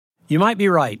You might be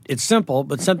right. It's simple,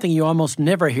 but something you almost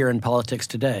never hear in politics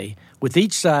today, with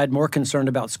each side more concerned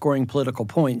about scoring political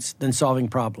points than solving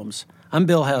problems. I'm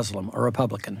Bill Haslam, a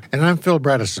Republican. And I'm Phil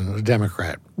Bredesen, a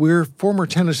Democrat. We're former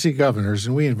Tennessee governors,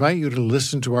 and we invite you to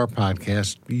listen to our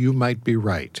podcast, You Might Be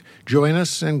Right. Join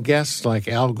us and guests like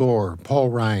Al Gore, Paul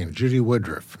Ryan, Judy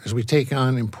Woodruff, as we take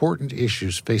on important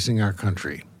issues facing our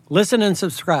country. Listen and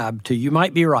subscribe to You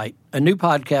Might Be Right, a new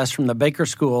podcast from the Baker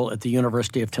School at the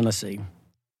University of Tennessee.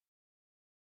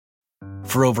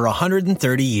 For over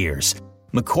 130 years,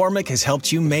 McCormick has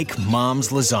helped you make Mom's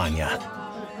lasagna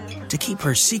to keep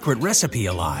her secret recipe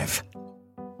alive.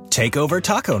 Take over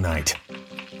taco night,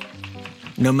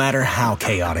 no matter how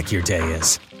chaotic your day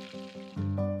is.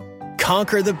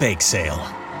 Conquer the bake sale,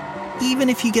 even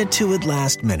if you get to it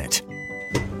last minute.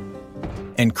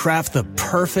 And craft the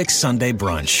perfect Sunday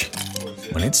brunch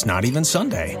when it's not even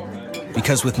Sunday.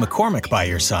 Because with McCormick by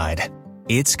your side,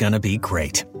 it's gonna be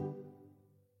great.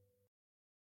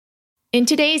 In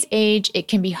today's age, it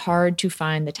can be hard to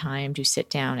find the time to sit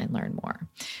down and learn more.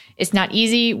 It's not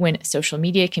easy when social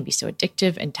media can be so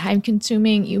addictive and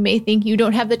time-consuming. You may think you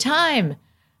don't have the time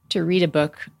to read a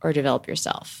book or develop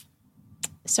yourself.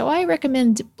 So I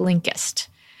recommend Blinkist.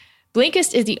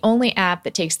 Blinkist is the only app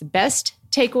that takes the best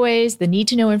takeaways, the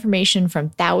need-to-know information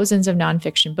from thousands of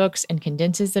nonfiction books and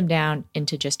condenses them down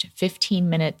into just 15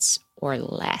 minutes or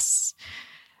less.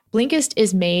 Blinkist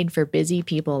is made for busy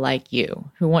people like you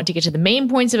who want to get to the main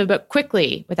points of a book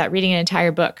quickly without reading an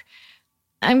entire book.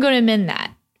 I'm going to amend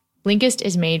that. Blinkist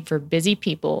is made for busy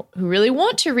people who really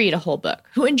want to read a whole book,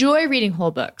 who enjoy reading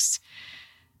whole books,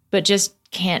 but just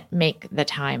can't make the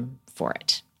time for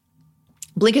it.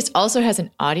 Blinkist also has an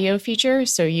audio feature,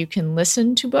 so you can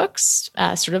listen to books,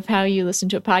 sort of how you listen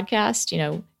to a podcast. You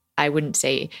know, I wouldn't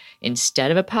say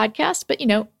instead of a podcast, but,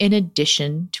 in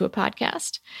addition to a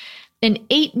podcast. And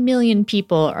 8 million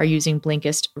people are using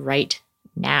Blinkist right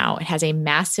now. It has a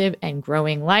massive and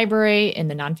growing library in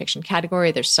the nonfiction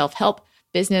category. There's self-help,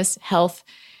 business, health,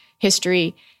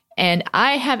 history. And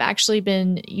I have actually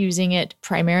been using it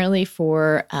primarily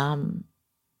for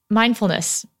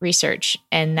mindfulness research.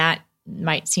 And that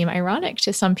might seem ironic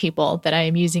to some people that I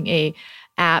am using a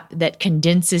app that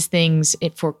condenses things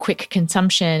for quick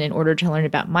consumption in order to learn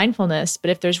about mindfulness.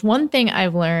 But if there's one thing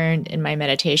I've learned in my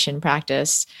meditation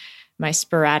practice, my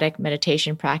sporadic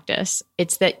meditation practice,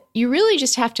 it's that you really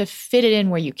just have to fit it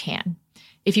in where you can.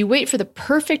 If you wait for the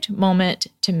perfect moment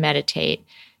to meditate,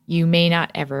 you may not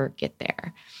ever get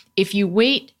there. If you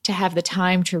wait to have the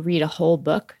time to read a whole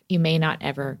book, you may not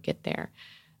ever get there.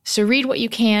 So read what you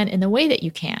can in the way that you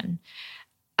can.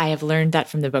 I have learned that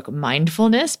from the book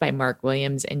Mindfulness by Mark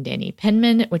Williams and Danny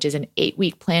Penman, which is an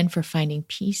 8-week plan for finding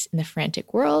peace in the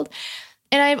frantic world.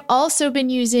 And I've also been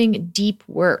using Deep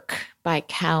Work by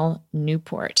Cal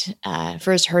Newport.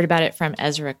 First heard about it from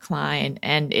Ezra Klein,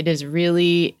 and it has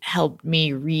really helped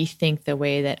me rethink the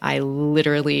way that I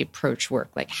literally approach work,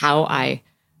 like how I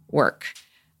work.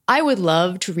 I would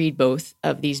love to read both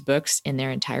of these books in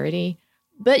their entirety,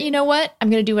 but you know what? I'm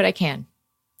going to do what I can,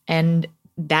 and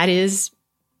that is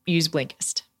use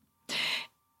Blinkist.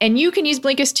 And you can use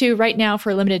Blinkist too right now for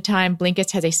a limited time.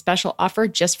 Blinkist has a special offer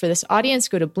just for this audience.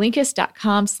 Go to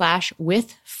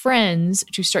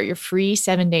Blinkist.com/withfriends to start your free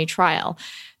 7-day trial.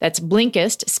 That's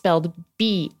Blinkist, spelled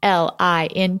Blinkist,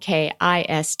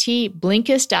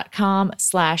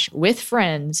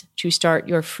 Blinkist.com/withfriends to start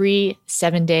your free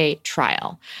 7-day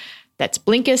trial. That's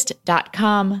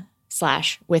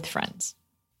Blinkist.com/withfriends.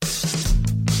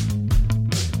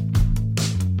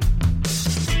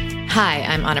 Hi,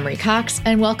 I'm Anna Marie Cox,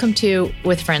 and welcome to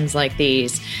With Friends Like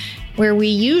These, where we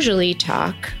usually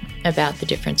talk about the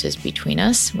differences between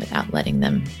us without letting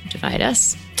them divide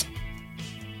us.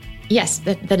 Yes,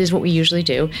 that is what we usually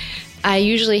do. I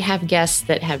usually have guests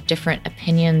that have different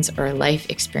opinions or life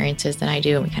experiences than I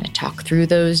do, and we kind of talk through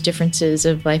those differences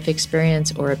of life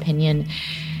experience or opinion.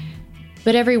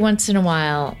 But every once in a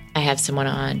while, I have someone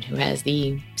on who has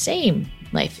the same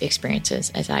life experiences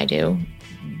as I do,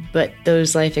 but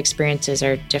those life experiences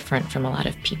are different from a lot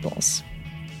of people's.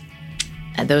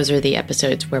 And those are the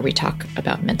episodes where we talk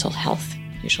about mental health,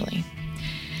 usually.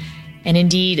 And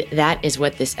indeed, that is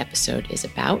what this episode is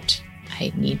about.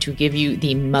 I need to give you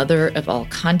the mother of all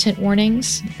content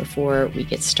warnings before we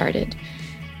get started.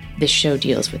 This show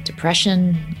deals with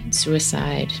depression and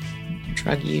suicide, and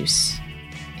drug use,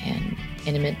 and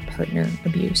intimate partner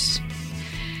abuse.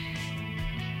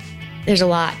 There's a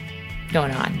lot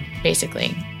going on,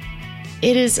 basically.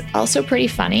 It is also pretty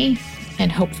funny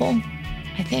and hopeful,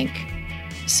 I think.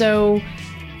 So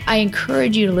I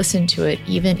encourage you to listen to it,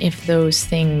 even if those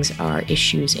things are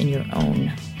issues in your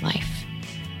own life.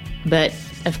 But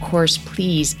of course,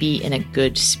 please be in a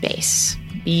good space.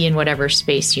 Be in whatever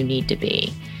space you need to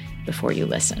be before you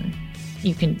listen.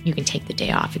 You can take the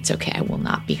day off. It's okay. I will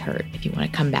not be hurt if you want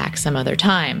to come back some other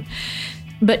time.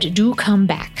 But do come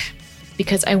back,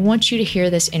 because I want you to hear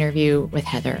this interview with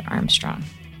Heather Armstrong.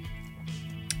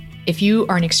 If you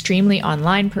are an extremely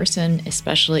online person,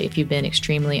 especially if you've been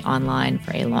extremely online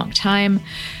for a long time,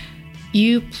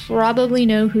 you probably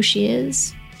know who she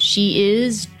is. She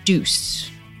is Deuce.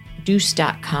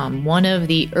 Deuce.com, one of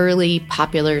the early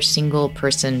popular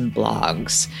single-person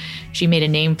blogs. She made a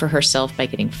name for herself by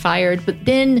getting fired, but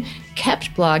then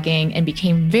kept blogging and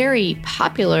became very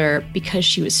popular because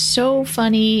she was so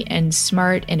funny and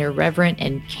smart and irreverent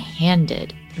and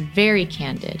candid, very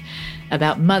candid,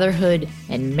 about motherhood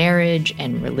and marriage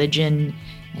and religion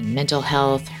and mental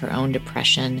health, her own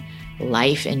depression,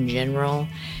 life in general.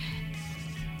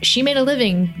 She made a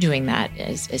living doing that,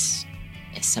 as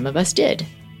some of us did.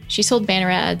 She sold banner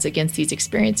ads against these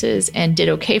experiences and did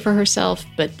okay for herself,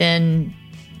 but then,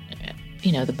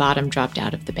 the bottom dropped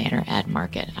out of the banner ad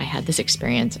market. I had this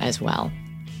experience as well.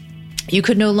 You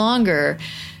could no longer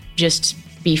just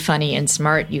be funny and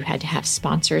smart. You had to have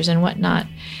sponsors and whatnot.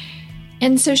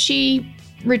 And so she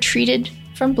retreated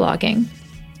from blogging.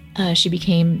 She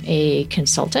became a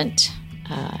consultant.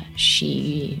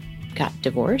 She got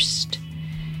divorced.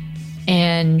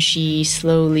 And she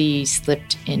slowly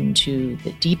slipped into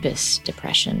the deepest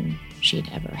depression she'd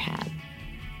ever had.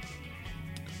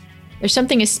 There's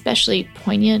something especially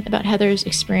poignant about Heather's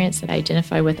experience that I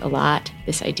identify with a lot,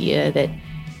 this idea that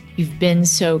you've been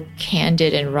so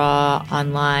candid and raw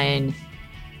online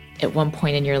at one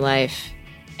point in your life,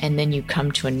 and then you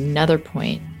come to another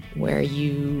point where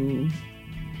you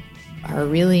are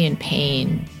really in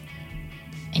pain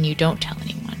and you don't tell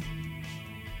anyone.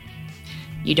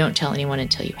 You don't tell anyone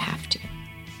until you have to.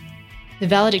 The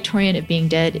Valedictorian of Being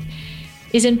Dead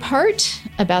is in part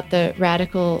about the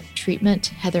radical treatment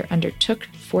Heather undertook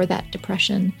for that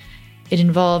depression. It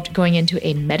involved going into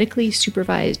a medically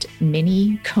supervised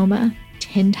mini coma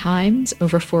 10 times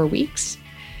over 4 weeks.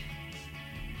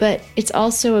 But it's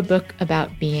also a book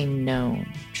about being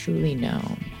known, truly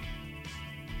known.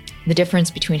 The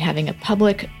difference between having a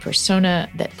public persona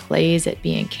that plays at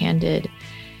being candid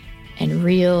and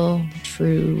real,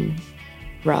 true,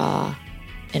 raw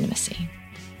intimacy.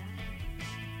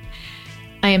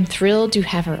 I am thrilled to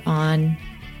have her on.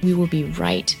 We will be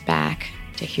right back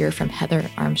to hear from Heather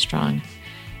Armstrong,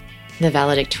 the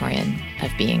valedictorian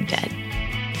of Being Dead.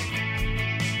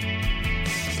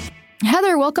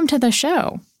 Heather, welcome to the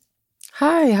show.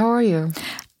 Hi, how are you?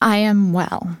 I am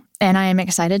well, and I am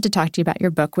excited to talk to you about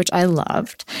your book, which I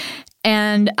loved.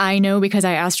 And I know, because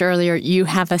I asked earlier, you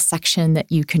have a section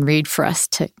that you can read for us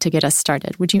to get us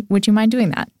started. Would you mind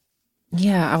doing that?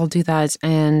 Yeah, I'll do that.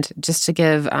 And just to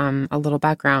give a little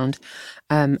background,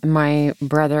 my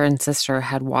brother and sister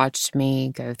had watched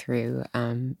me go through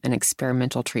an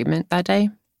experimental treatment that day.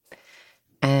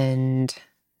 And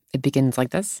it begins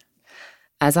like this.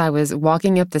 As I was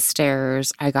walking up the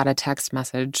stairs, I got a text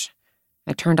message.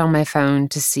 I turned on my phone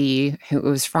to see who it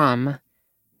was from.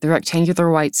 The rectangular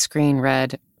white screen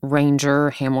read,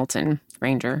 Ranger Hamilton.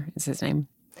 Ranger is his name.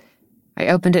 I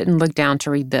opened it and looked down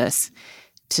to read this.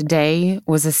 Today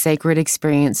was a sacred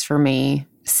experience for me,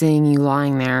 seeing you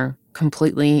lying there,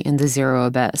 completely in the zero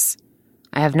abyss.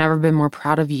 I have never been more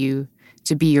proud of you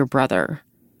to be your brother.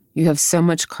 You have so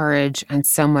much courage and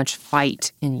so much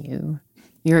fight in you.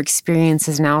 Your experience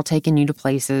has now taken you to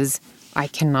places I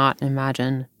cannot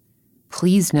imagine.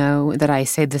 Please know that I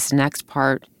say this next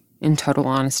part in total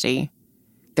honesty.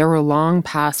 There were long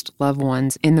past loved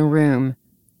ones in the room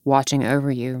watching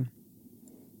over you.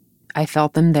 I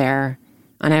felt them there,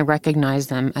 and I recognized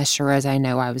them as sure as I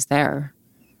know I was there.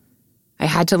 I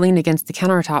had to lean against the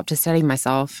countertop to steady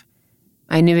myself.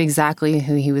 I knew exactly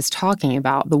who he was talking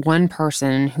about, the one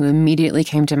person who immediately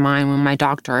came to mind when my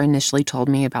doctor initially told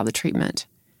me about the treatment.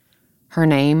 Her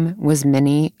name was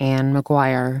Minnie Ann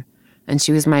McGuire, and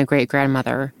she was my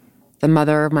great-grandmother, the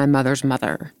mother of my mother's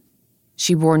mother.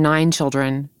 She bore 9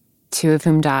 children, 2 of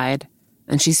whom died,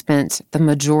 and she spent the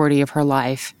majority of her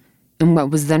life in what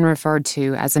was then referred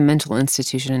to as a mental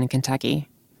institution in Kentucky.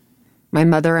 My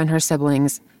mother and her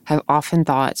siblings have often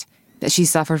thought that she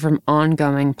suffered from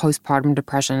ongoing postpartum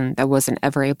depression that wasn't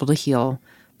ever able to heal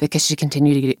because she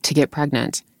continued to get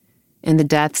pregnant, and the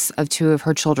deaths of 2 of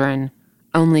her children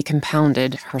only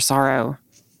compounded her sorrow.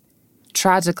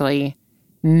 Tragically,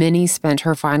 Minnie spent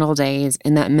her final days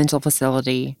in that mental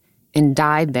facility and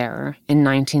died there in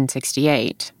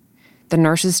 1968. The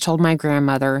nurses told my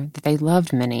grandmother that they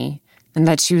loved Minnie and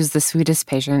that she was the sweetest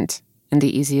patient and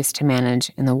the easiest to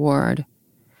manage in the ward.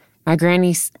 My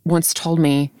granny once told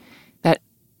me that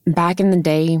back in the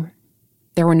day,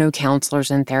 there were no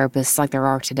counselors and therapists like there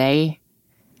are today.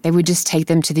 They would just take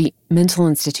them to the mental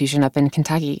institution up in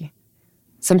Kentucky.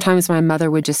 Sometimes my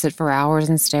mother would just sit for hours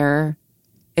and stare.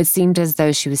 It seemed as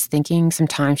though she was thinking.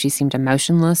 Sometimes she seemed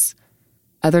emotionless.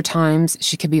 Other times,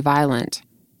 she could be violent.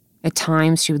 At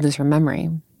times, she would lose her memory.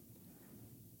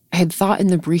 I had thought in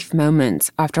the brief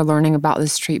moments after learning about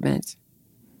this treatment,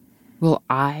 will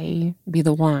I be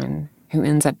the one who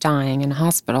ends up dying in a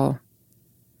hospital?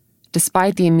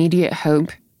 Despite the immediate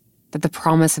hope that the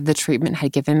promise of the treatment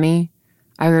had given me,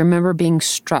 I remember being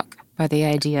struck by the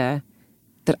idea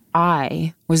that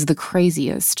I was the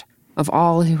craziest of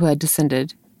all who had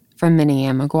descended from Minnie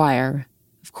Ann McGuire.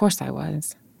 Of course I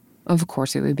was. Of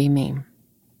course it would be me.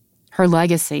 Her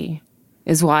legacy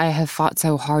is why I have fought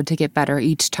so hard to get better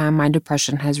each time my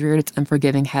depression has reared its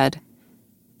unforgiving head.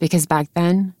 Because back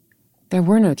then, there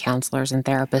were no counselors and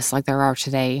therapists like there are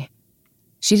today.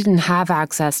 She didn't have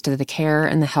access to the care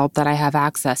and the help that I have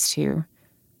access to.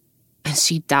 And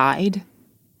she died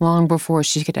long before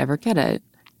she could ever get it.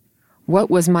 What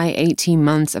was my 18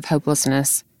 months of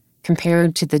hopelessness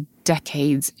compared to the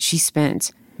decades she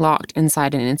spent locked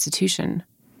inside an institution?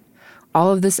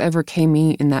 All of this overcame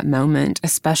me in that moment,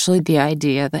 especially the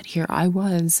idea that here I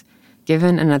was,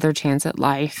 given another chance at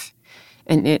life,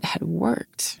 and it had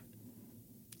worked.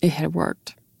 It had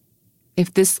worked.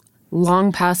 If this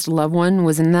long-past loved one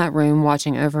was in that room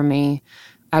watching over me,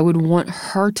 I would want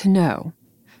her to know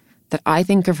that I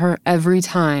think of her every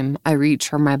time I reach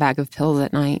for my bag of pills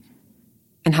at night,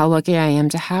 and how lucky I am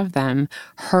to have them.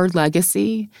 Her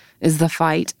legacy is the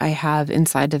fight I have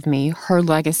inside of me. Her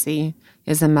legacy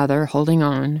is a mother holding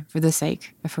on for the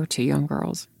sake of her 2 young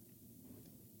girls.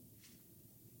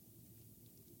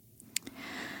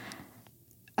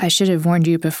 I should have warned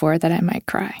you before that I might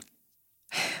cry.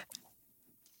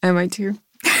 I might too.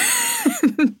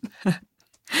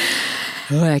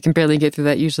 I can barely get through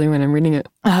that usually when I'm reading it.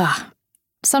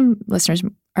 Some listeners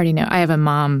already know I have a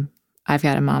mom. I've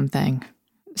got a mom thing.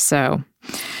 So,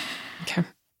 okay.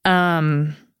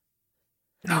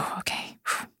 Okay.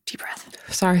 Deep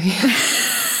breath. Sorry.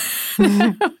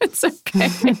 No, it's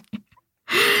okay.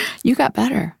 You got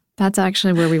better. That's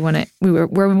actually where we want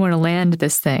to land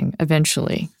this thing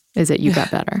eventually, is that you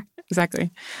got better.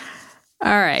 Exactly.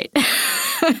 All right.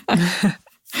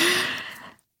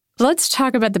 Let's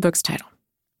talk about the book's title,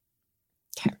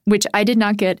 which I did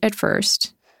not get at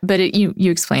first, but you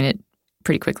explain it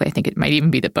pretty quickly. I think it might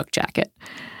even be the book jacket.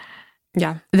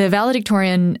 Yeah. The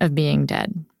Valedictorian of Being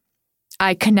Dead.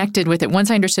 I connected with it.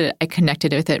 Once I understood it, I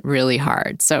connected with it really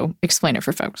hard. So explain it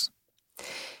for folks.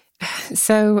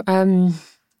 So,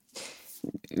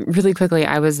 really quickly,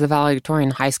 I was the valedictorian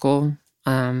in high school.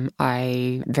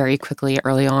 I very quickly,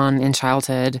 early on in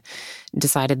childhood,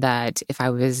 decided that if I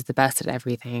was the best at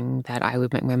everything, that I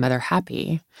would make my mother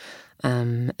happy.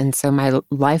 And so my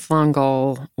lifelong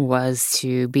goal was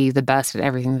to be the best at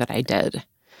everything that I did.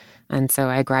 And so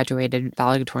I graduated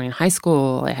valedictorian in high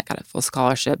school. I got a full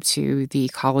scholarship to the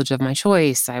college of my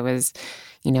choice. I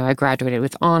graduated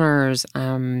with honors.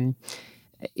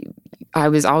 I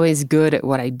was always good at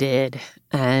what I did.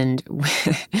 And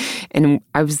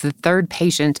I was the third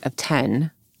patient of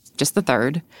 10, just the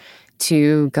third,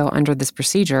 to go under this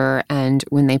procedure. And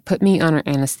when they put me under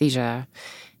anesthesia,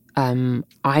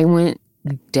 I went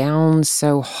down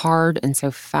so hard and so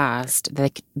fast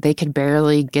that they could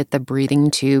barely get the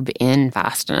breathing tube in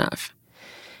fast enough.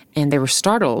 And they were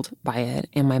startled by it.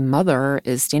 And my mother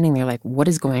is standing there like, what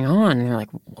is going on? And they're like,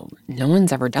 well, no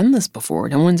one's ever done this before.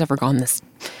 No one's ever gone this.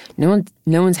 No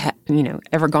one's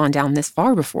ever gone down this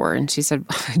far before. And she said,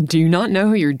 do you not know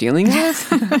who you're dealing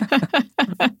with?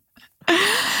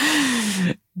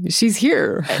 She's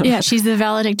here. Yeah, she's the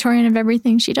valedictorian of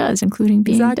everything she does, including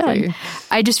being dead.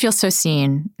 I just feel so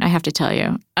seen, I have to tell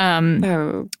you.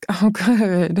 Oh,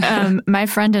 good. My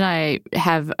friend and I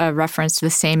have a reference to the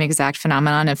same exact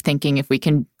phenomenon of thinking if we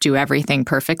can do everything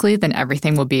perfectly, then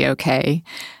everything will be okay.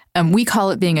 We call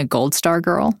it being a gold star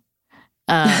girl.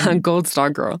 Gold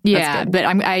star girl. Yeah, but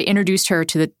I introduced her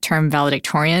to the term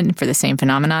valedictorian for the same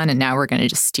phenomenon, and now we're going to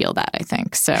just steal that, I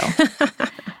think. So...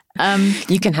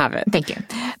 you can have it. Thank you.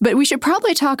 But we should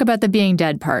probably talk about the being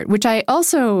dead part, which I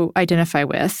also identify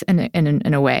with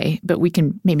in a way, but we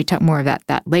can maybe talk more of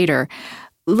that later.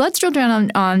 Let's drill down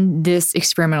on this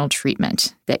experimental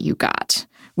treatment that you got,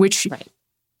 which,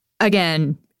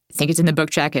 again, I think it's in the book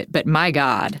jacket, but my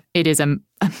God, it is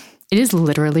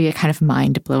literally a kind of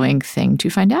mind-blowing thing to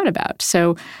find out about.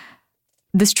 So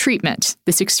this treatment,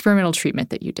 this experimental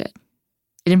treatment that you did,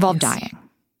 it involved dying.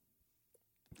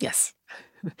 Yes.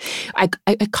 I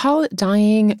call it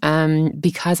dying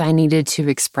because I needed to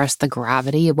express the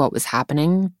gravity of what was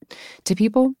happening to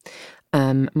people.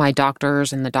 My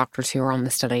doctors and the doctors who are on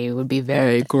the study would be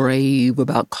very grave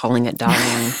about calling it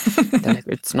dying. That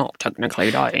it's not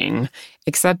technically dying,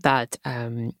 except that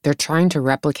they're trying to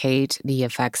replicate the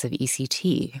effects of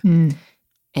ECT.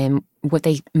 And what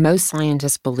most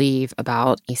scientists believe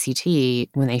about ECT,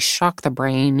 when they shock the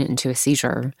brain into a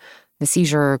seizure, the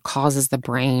seizure causes the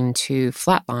brain to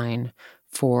flatline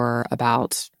for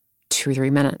about 2 or 3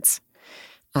 minutes.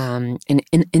 And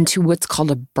into what's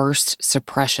called a burst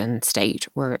suppression state,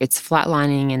 where it's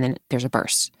flatlining and then there's a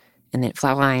burst, and then it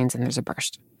flatlines and there's a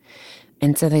burst.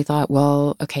 And so they thought,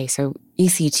 well, okay, so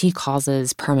ECT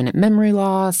causes permanent memory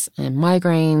loss and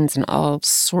migraines and all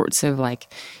sorts of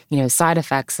side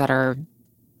effects that are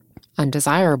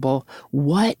undesirable.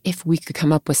 What if we could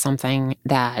come up with something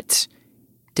that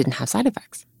didn't have side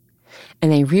effects?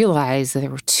 And they realized that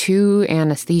there were 2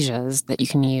 anesthesias that you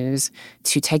can use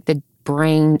to take the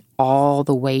brain all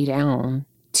the way down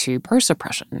to burst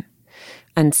suppression.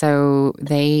 And so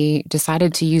they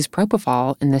decided to use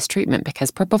propofol in this treatment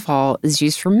because propofol is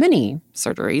used for many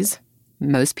surgeries.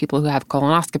 Most people who have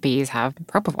colonoscopies have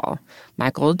propofol.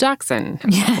 Michael Jackson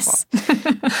has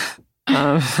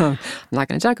propofol. I'm not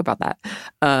going to joke about that,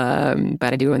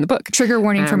 but I do in the book. Trigger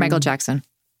warning for Michael Jackson.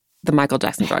 The Michael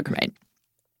Jackson drug, right?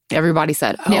 Everybody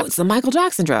said, it's the Michael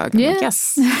Jackson drug. Yeah. Like,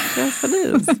 yes, it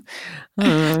is.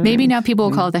 Maybe now people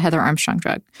will call it the Heather Armstrong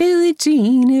drug. Billie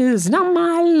Jean is not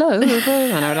my lover.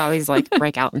 And I would always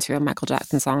break out into a Michael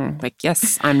Jackson song.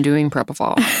 Yes, I'm doing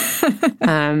propofol.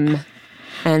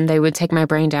 And they would take my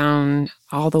brain down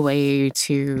all the way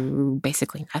to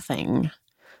basically nothing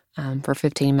for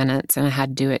 15 minutes. And I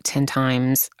had to do it 10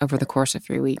 times over the course of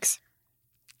 3 weeks.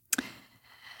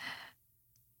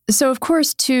 So, of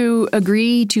course, to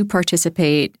agree to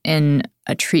participate in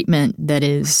a treatment that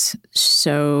is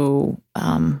so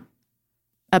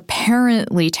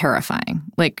apparently terrifying,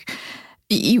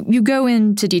 you go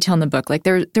into detail in the book,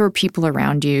 there were people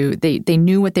around you, they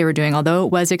knew what they were doing, although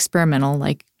it was experimental,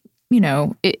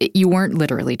 you weren't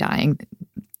literally dying.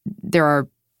 There are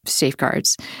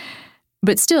safeguards.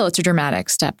 But still, it's a dramatic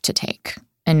step to take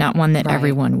and not one that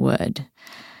everyone would.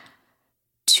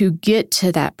 To get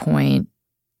to that point,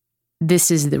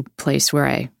 this is the place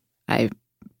where I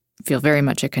feel very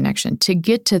much a connection. To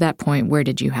get to that point, where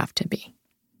did you have to be?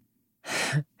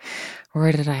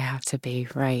 Where did I have to be?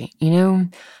 Right.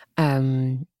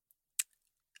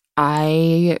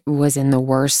 I was in the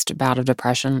worst bout of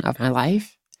depression of my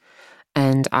life,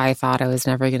 and I thought I was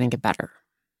never going to get better.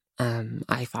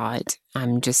 I thought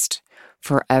I'm just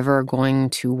forever going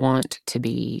to want to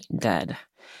be dead.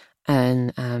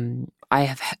 And I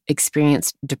have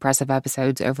experienced depressive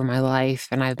episodes over my life,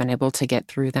 and I've been able to get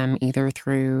through them either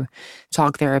through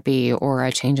talk therapy or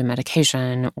a change of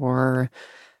medication or,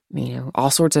 all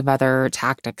sorts of other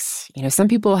tactics. Some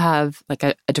people have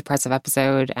a depressive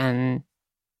episode and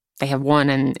they have one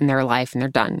in their life and they're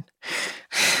done.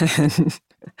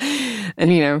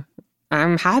 and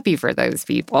I'm happy for those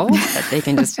people that they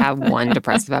can just have one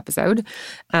depressive episode.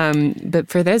 But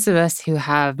for those of us who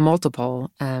have multiple,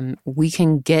 we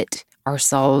can get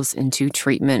ourselves into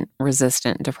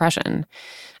treatment-resistant depression.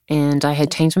 And I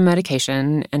had changed my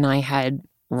medication, and I had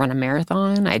run a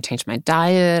marathon. I had changed my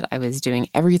diet. I was doing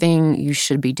everything you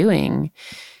should be doing,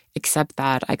 except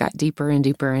that I got deeper and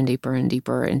deeper and deeper and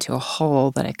deeper into a hole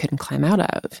that I couldn't climb out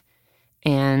of.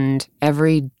 And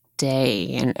every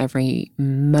day and every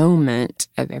moment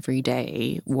of every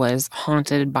day was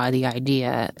haunted by the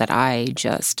idea that I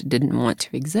just didn't want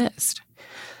to exist.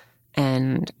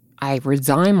 And I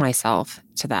resign myself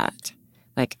to that.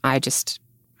 I just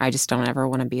don't ever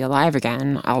want to be alive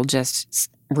again. I'll just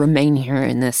remain here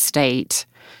in this state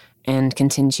and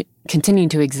continue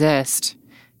to exist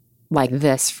like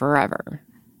this forever.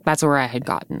 That's where I had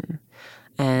gotten.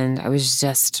 And I was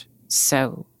just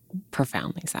so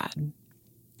profoundly sad.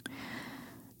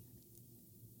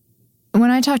 When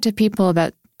I talk to people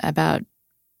about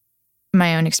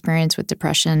my own experience with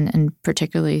depression, and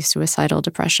particularly suicidal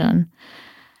depression,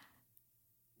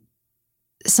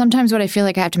 sometimes what I feel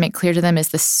like I have to make clear to them is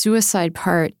the suicide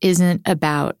part isn't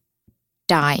about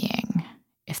dying,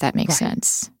 if that makes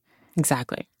sense.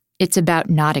 Exactly. It's about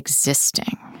not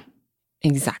existing.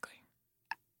 Exactly.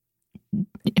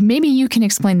 Maybe you can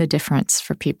explain the difference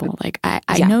for people.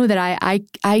 I know that I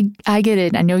get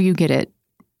it. I know you get it.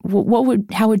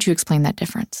 How would you explain that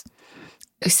difference?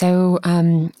 So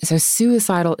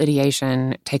suicidal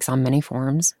ideation takes on many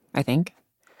forms, I think.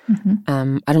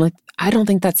 Mm-hmm. I don't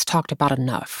think that's talked about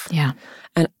enough. Yeah.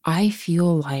 And I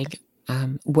feel like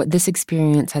what this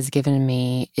experience has given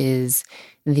me is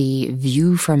the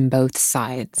view from both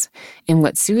sides. And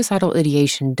what suicidal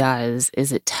ideation does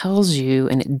is it tells you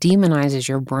and it demonizes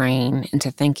your brain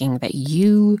into thinking that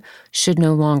you should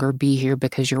no longer be here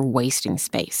because you're wasting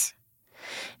space.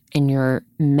 And you're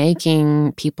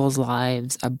making people's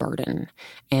lives a burden,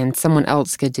 and someone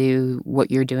else could do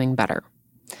what you're doing better.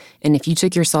 And if you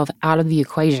took yourself out of the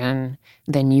equation,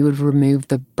 then you would remove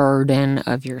the burden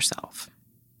of yourself.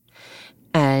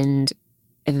 And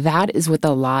that is what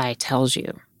the lie tells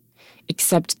you.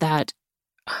 Except that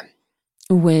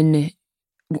when,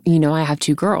 I have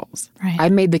 2 girls, Right. I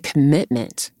made the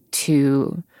commitment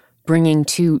to bringing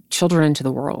 2 children into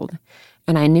the world.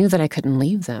 And I knew that I couldn't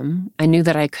leave them. I knew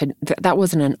that that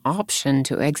wasn't an option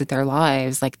to exit their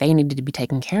lives. Like, they needed to be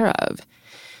taken care of.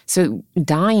 So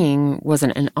dying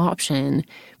wasn't an option,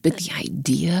 but the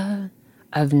idea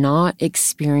of not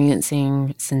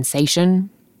experiencing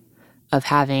sensation, of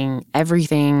having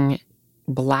everything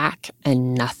black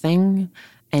and nothing,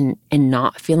 and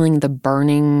not feeling the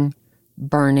burning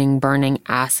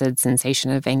acid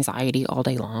sensation of anxiety all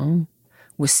day long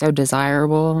was so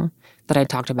desirable that I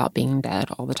talked about being dead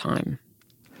all the time.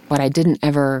 But I didn't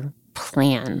ever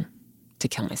plan to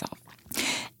kill myself.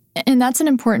 And that's an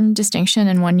important distinction,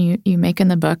 and one you make in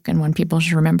the book and one people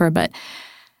should remember. But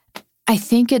I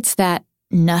think it's that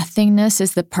nothingness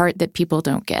is the part that people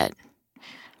don't get.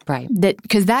 Right.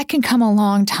 Because that can come a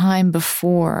long time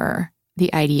before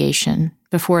the ideation,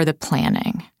 before the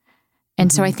planning.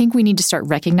 And so I think we need to start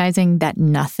recognizing that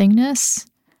nothingness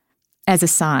as a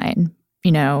sign,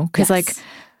 because like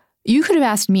you could have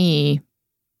asked me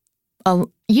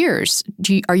years,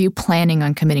 are you planning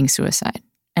on committing suicide?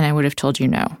 And I would have told you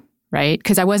no, right?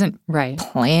 Because I wasn't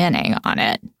planning on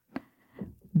it.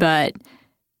 But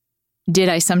did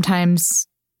I sometimes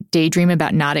daydream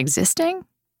about not existing?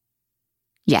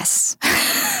 Yes.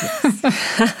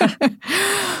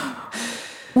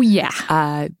 Well, yeah.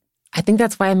 I think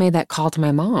that's why I made that call to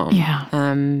my mom. Yeah.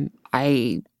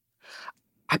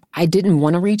 I didn't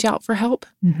want to reach out for help,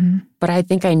 but I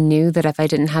think I knew that if I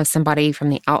didn't have somebody from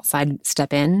the outside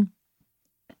step in,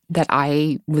 that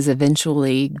I was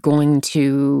eventually going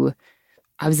to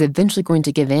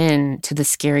give in to the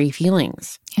scary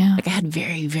feelings. Yeah. Like, I had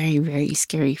very, very, very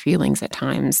scary feelings at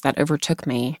times that overtook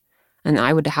me. And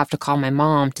I would have to call my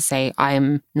mom to say,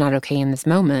 I'm not okay in this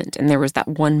moment. And there was that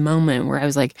one moment where I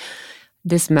was like,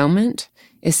 this moment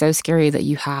is so scary that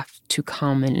you have to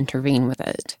come and intervene with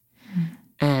it.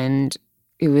 And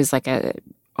it was like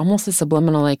almost a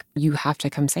subliminal, like, you have to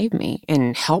come save me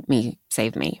and help me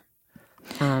save me.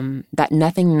 That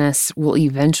nothingness will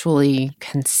eventually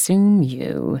consume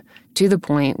you to the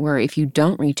point where if you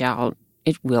don't reach out,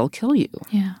 it will kill you.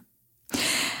 Yeah.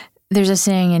 There's a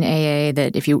saying in AA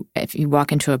that if you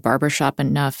walk into a barbershop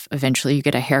enough, eventually you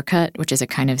get a haircut, which is a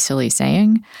kind of silly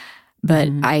saying. But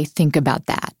I think about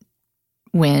that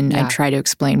when I try to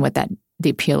explain what the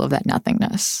appeal of that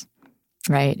nothingness,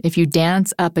 right? If you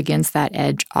dance up against that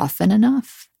edge often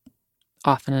enough,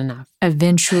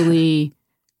 eventually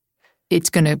it's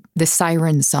the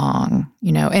siren song,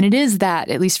 and it is that,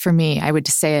 at least for me, I would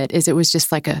say it was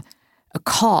just like a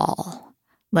call,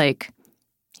 like,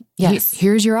 yes,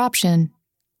 here's your option.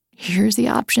 Here's the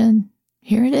option.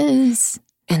 Here it is.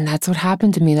 And that's what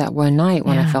happened to me that one night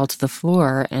when I fell to the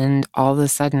floor, and all of a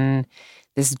sudden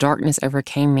this darkness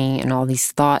overcame me and all these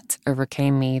thoughts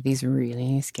overcame me, these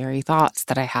really scary thoughts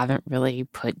that I haven't really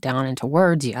put down into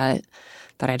words yet,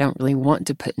 that I don't really want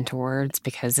to put into words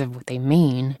because of what they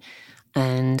mean.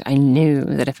 And I knew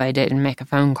that if I didn't make a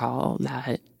phone call,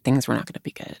 that things were not going to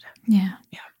be good. Yeah.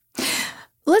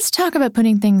 Let's talk about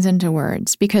putting things into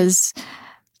words, because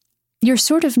you're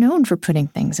sort of known for putting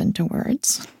things into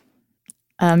words.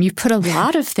 You put a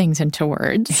lot of things into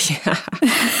words.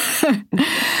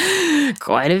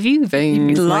 Quite a few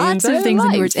things. Lots of things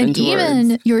into words. And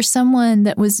even you're someone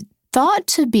that was thought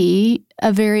to be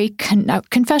a very,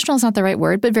 confessional is not the right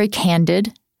word, but very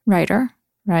candid writer,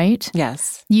 right?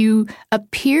 Yes. You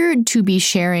appeared to be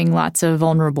sharing lots of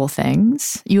vulnerable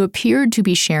things. You appeared to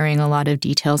be sharing a lot of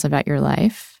details about your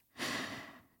life.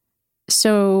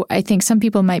 So I think some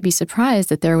people might be surprised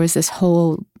that there was this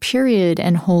whole period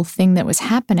and whole thing that was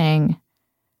happening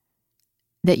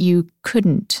that you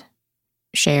couldn't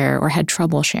share or had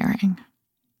trouble sharing.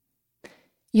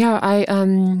 Yeah, I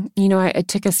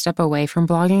took a step away from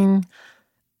blogging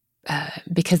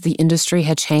because the industry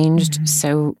had changed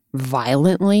so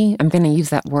violently. I'm going to use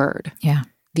that word. Yeah.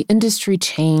 The industry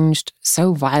changed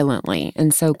so violently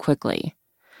and so quickly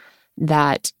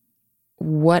that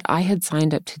what I had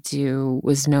signed up to do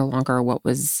was no longer what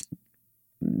was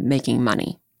making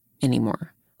money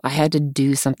anymore. I had to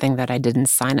do something that I didn't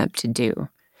sign up to do,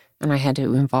 and I had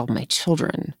to involve my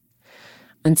children.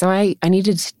 And so I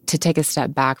needed to take a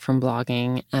step back from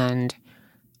blogging. And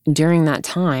during that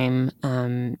time,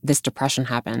 this depression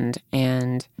happened.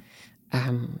 And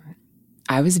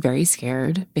I was very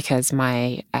scared because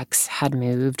my ex had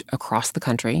moved across the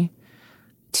country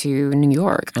to New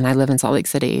York, and I live in Salt Lake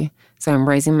City. So I'm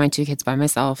raising my 2 kids by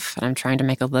myself, and I'm trying to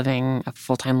make a living, a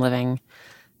full-time living.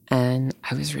 And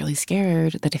I was really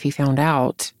scared that if he found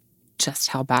out just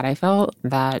how bad I felt,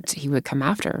 that he would come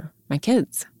after my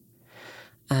kids.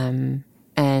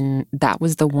 And that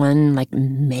was the one like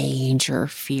major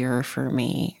fear for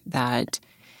me that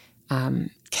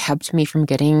kept me from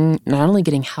not only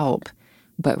getting help,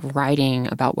 but writing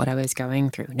about what I was going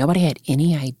through. Nobody had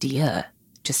any idea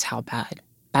just how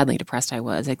badly depressed I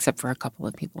was, except for a couple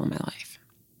of people in my life.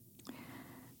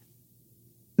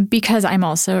 Because I'm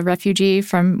also a refugee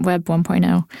from Web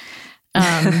 1.0,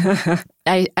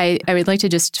 I would like to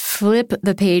just flip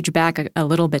the page back a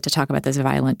little bit to talk about this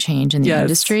violent change in the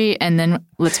industry, and then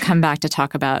let's come back to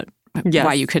talk about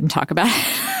why you couldn't talk about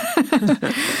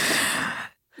it.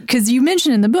 Because you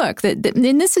mentioned in the book that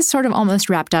and this is sort of almost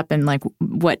wrapped up in like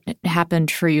what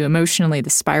happened for you emotionally, the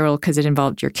spiral, because it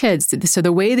involved your kids. So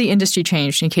the way the industry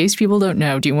changed, in case people don't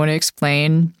know, do you want to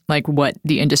explain like what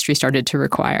the industry started to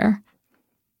require?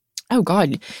 Oh,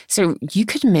 God. So you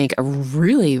could make a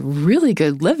really, really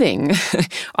good living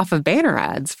off of banner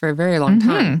ads for a very long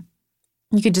time.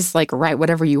 You could just like write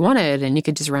whatever you wanted, and you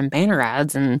could just run banner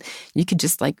ads, and you could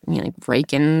just like,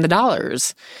 rake in the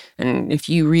dollars. And if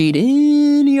you read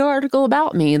any article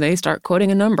about me, they start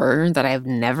quoting a number that I've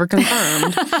never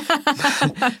confirmed.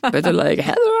 But they're like,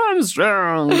 Heather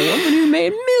Armstrong, the woman who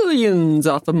made millions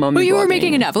off of mummy. But you were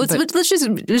making enough. Let's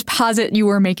just posit you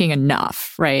were making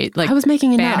enough, right? Like I was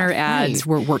making enough. Banner ads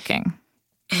were working.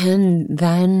 And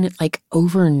then, like,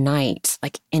 overnight,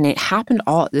 and it happened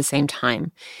all at the same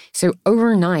time. So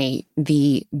overnight,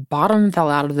 the bottom fell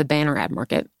out of the banner ad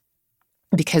market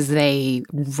because they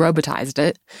robotized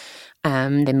it.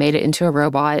 They made it into a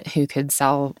robot who could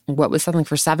sell what was selling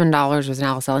for $7 was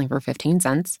now selling for 15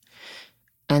 cents.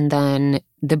 And then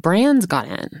the brands got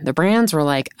in. The brands were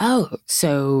like, oh,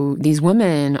 so these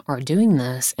women are doing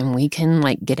this and we can,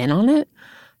 like, get in on it?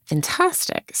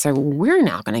 Fantastic. So we're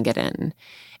now going to get in.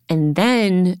 And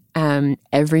then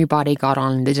everybody got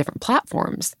on the different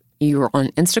platforms. You were on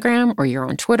Instagram, or you're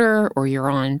on Twitter, or you're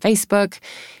on Facebook,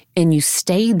 and you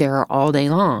stayed there all day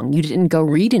long. You didn't go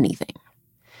read anything.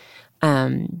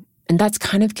 And that's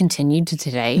kind of continued to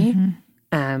today.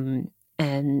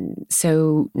 And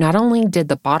so not only did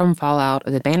the bottom fall out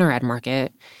of the banner ad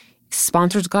market,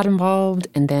 sponsors got involved,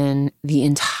 and then the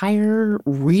entire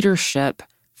readership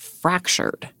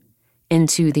fractured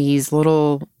into these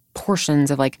little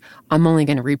portions of like, I'm only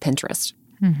going to read Pinterest,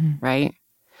 right?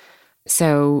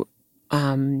 So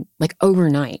like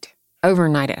overnight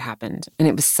it happened, and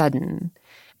it was sudden.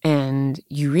 And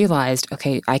you realized,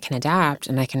 okay, I can adapt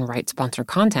and I can write sponsored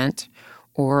content,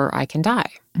 or I can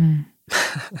die.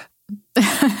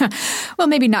 Well,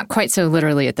 maybe not quite so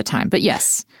literally at the time, but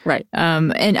yes. Right.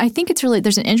 And I think it's really,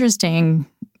 there's an interesting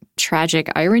tragic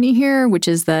irony here, which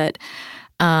is that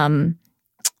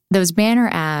those banner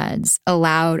ads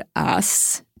allowed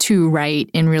us to write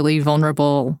in really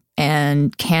vulnerable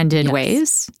and candid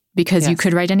ways, because you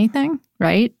could write anything,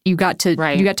 right? You got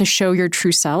to show your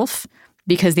true self,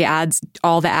 because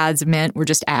all the ads meant were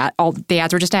just all the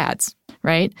ads were just ads,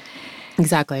 right?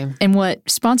 Exactly. And what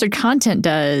sponsored content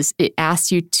does, it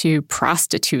asks you to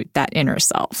prostitute that inner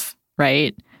self,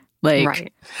 right?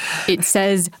 Like it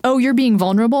says, oh, you're being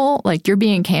vulnerable, like you're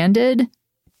being candid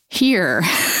here,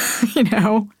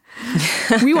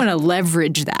 we want to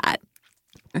leverage that.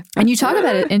 And you talk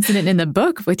about an incident in the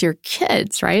book with your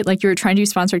kids, right? Like you were trying to do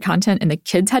sponsored content and the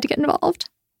kids had to get involved.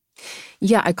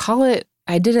 Yeah,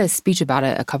 I did a speech about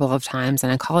it a couple of times,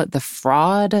 and I call it the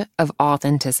fraud of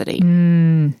authenticity,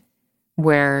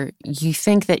 where you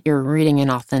think that you're reading an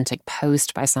authentic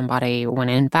post by somebody when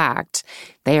in fact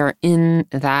they are in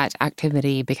that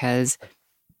activity because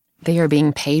they are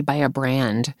being paid by a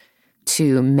brand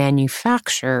to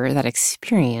manufacture that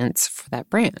experience for that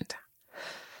brand.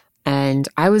 And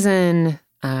I was in,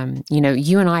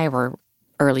 you and I were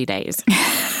early days.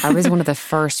 I was one of the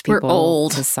first people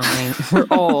to sign. We're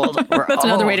old. That's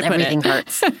another way to put Everything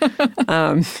hurts.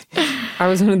 I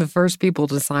was one of the first people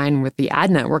to sign with the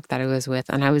ad network that I was with.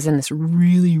 And I was in this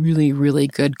really, really, really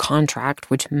good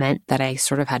contract, which meant that I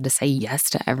sort of had to say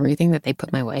yes to everything that they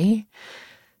put my way.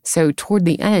 So toward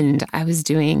the end, I was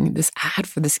doing this ad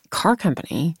for this car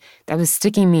company that was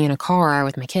sticking me in a car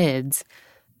with my kids.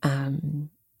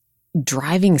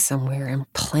 driving somewhere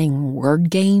and playing word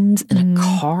games in a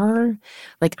car.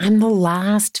 Like, I'm the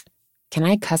last. Can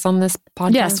I cuss on this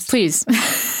podcast? Yes, please.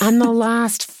 I'm the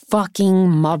last fucking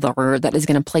mother that is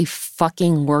going to play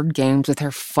fucking word games with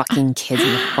her fucking kids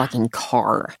in the fucking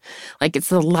car. Like, it's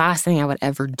the last thing I would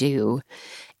ever do.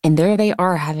 And there they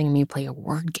are having me play a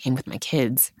word game with my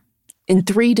kids in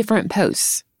 3 different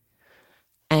posts.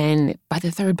 And by the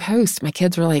 3rd post, my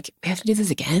kids were like, we have to do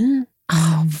this again?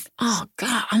 Oh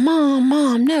God,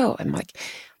 Mom, no. And like,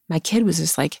 my kid was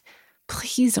just like,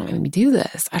 please don't make me do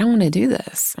this. I don't want to do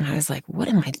this. And I was like, what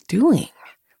am I doing?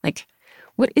 Like,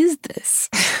 what is this?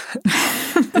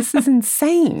 This is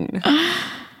insane.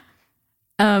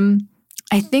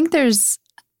 I think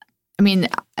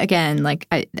again, like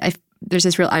there's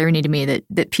this real irony to me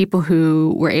that people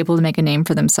who were able to make a name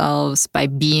for themselves by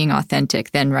being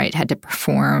authentic then, had to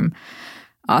perform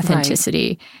authenticity.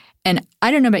 Right. And I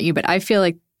don't know about you, but I feel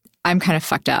like I'm kind of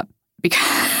fucked up because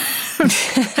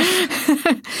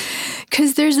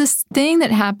there's this thing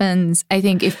that happens, I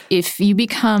think, if you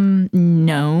become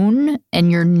known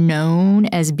and you're known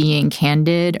as being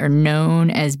candid or known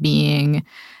as being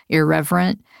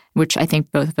irreverent, which I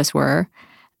think both of us were,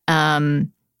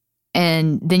 and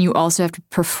then you also have to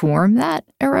perform that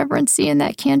irreverency and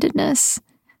that candidness,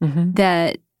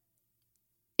 that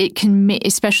it can make,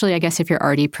 especially I guess if you're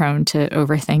already prone to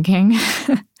overthinking,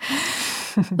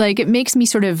 like it makes me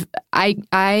sort of,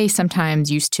 I sometimes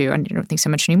used to, I don't think so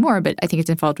much anymore, but I think it's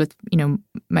involved with,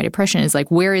 my depression is like,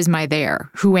 where is my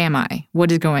there? Who am I?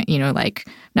 What is going, like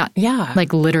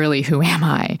literally who am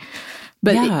I?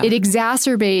 But it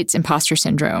exacerbates imposter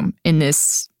syndrome in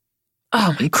this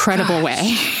incredible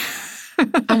way.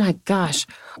 Oh my gosh.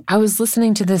 I was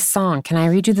listening to this song. Can I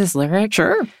read you this lyric?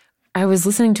 Sure. I was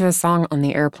listening to a song on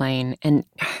the airplane, and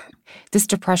this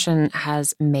depression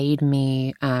has made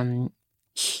me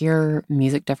hear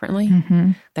music differently.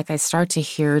 Like, I start to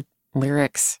hear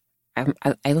lyrics.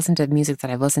 I listen to music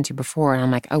that I've listened to before, and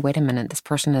I'm like, oh, wait a minute, this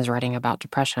person is writing about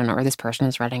depression, or this person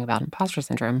is writing about imposter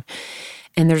syndrome.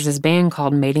 And there's this band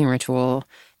called Mating Ritual,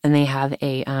 and they have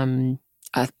a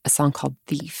song called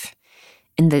Thief.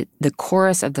 And the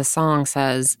chorus of the song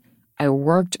says, I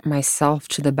worked myself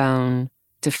to the bone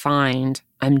to find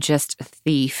I'm just a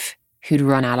thief who'd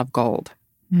run out of gold.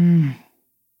 And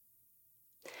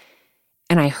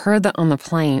I heard that on the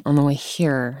plane on the way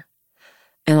here.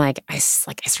 And I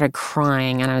started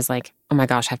crying, and I was like, oh my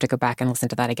gosh, I have to go back and listen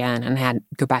to that again. And I had to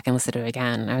go back and listen to it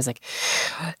again. And I was like,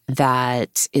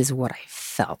 that is what I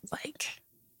felt like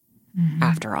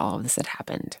after all of this had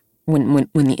happened. When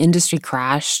the industry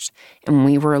crashed and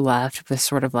we were left with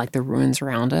sort of like the ruins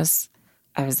around us,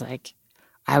 I was like,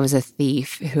 I was a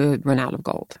thief who had run out of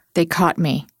gold. They caught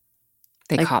me.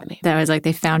 They caught me. That was like,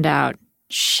 they found out,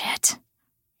 shit,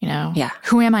 Yeah.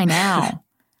 Who am I now?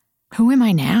 Who am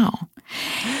I now?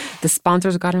 The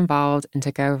sponsors got involved and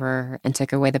took over and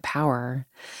took away the power.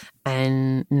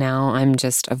 And now I'm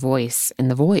just a voice in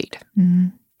the void.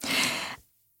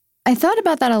 I thought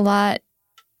about that a lot.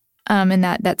 In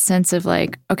that sense of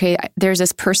like, okay, there's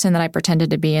this person that I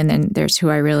pretended to be, and then there's who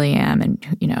I really am. And,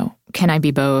 can I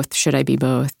be both? Should I be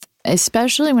both?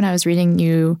 Especially when I was reading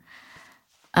you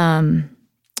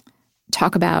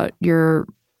talk about your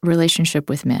relationship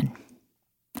with men.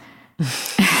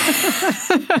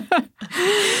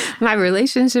 My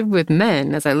relationship with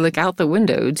men as I look out the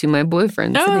window to my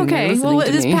boyfriend. Oh, okay. Well,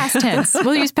 it's past tense.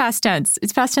 We'll use past tense.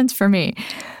 It's past tense for me.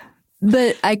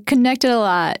 But I connected a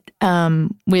lot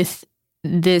with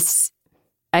this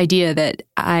idea that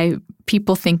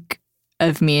people think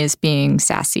of me as being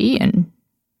sassy and,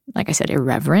 like I said,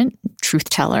 irreverent, truth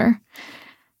teller.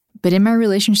 But in my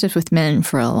relationships with men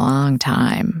for a long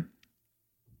time,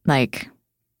 like,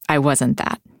 I wasn't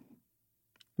that.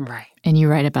 Right. And you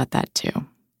write about that too.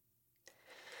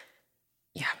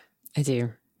 Yeah, I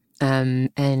do.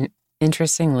 And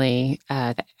interestingly,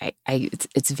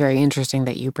 it's very interesting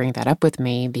that you bring that up with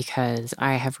me, because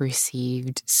I have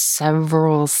received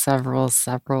several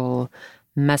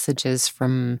messages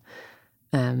from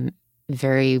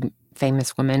very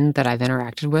famous women that I've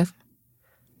interacted with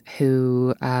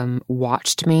who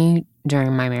watched me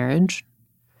during my marriage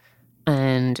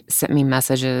and sent me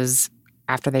messages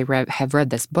after they have read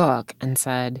this book and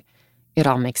said, it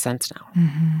all makes sense now.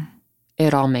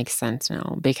 It all makes sense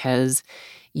now, because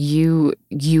you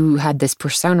had this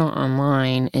persona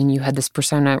online, and you had this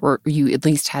persona, or you at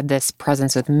least had this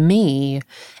presence with me,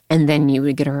 and then you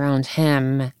would get around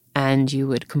him and you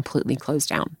would completely close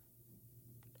down.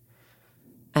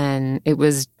 And it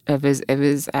was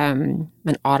an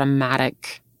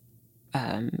automatic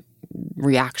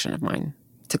reaction of mine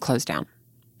to close down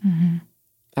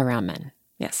around men.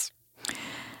 Yes.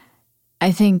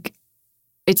 I think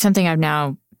it's something I've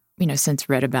now, since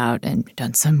read about and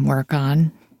done some work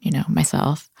on,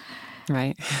 myself.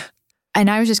 Right. And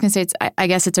I was just going to say, I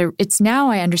guess it's now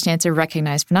I understand it's a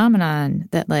recognized phenomenon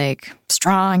that like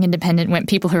strong, independent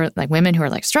people who are like women who are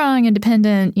like strong,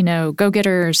 independent,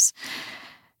 go-getters,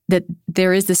 that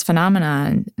there is this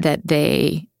phenomenon that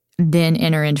they then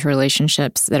enter into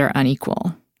relationships that are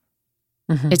unequal.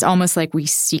 Mm-hmm. It's almost like we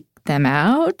seek them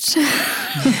out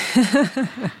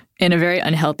in a very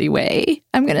unhealthy way,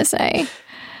 I'm going to say.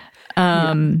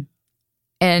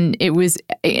 And it was,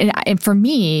 and for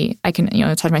me, I can,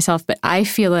 talk to myself, but I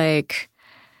feel like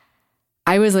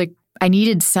I was like, I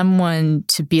needed someone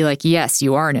to be like, yes,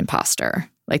 you are an imposter.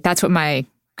 Like, that's what my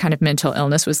kind of mental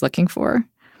illness was looking for,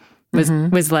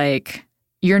 was like,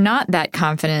 you're not that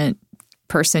confident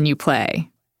person you play.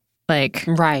 Like,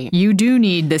 right. You do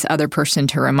need this other person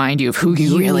to remind you of who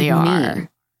you really are.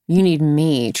 You need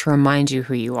me to remind you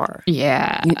who you are.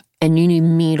 Yeah. And you need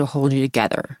me to hold you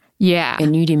together. Yeah.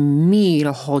 And you need me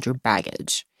to hold your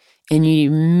baggage. And you need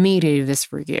me to do this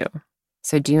for you.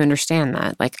 So do you understand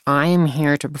that? Like, I am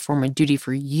here to perform a duty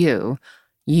for you.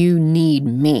 You need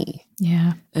me.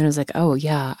 Yeah. And it was like, oh,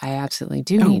 yeah, I absolutely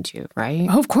do need you, right?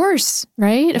 Oh, of course,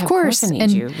 right? Yeah, of course. I need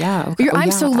you. Yeah. Okay.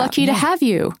 I'm so lucky to have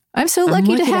you. I'm so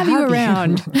lucky to have you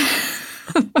around.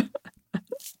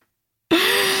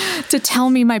 To tell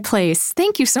me my place.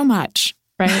 Thank you so much.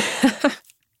 Right?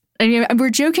 I mean, we're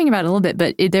joking about it a little bit,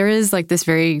 but there is like this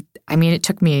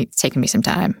it's taken me some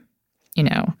time,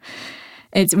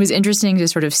 It was interesting to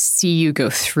sort of see you go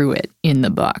through it in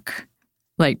the book,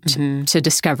 like to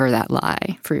discover that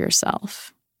lie for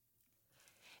yourself.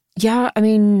 Yeah, I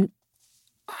mean,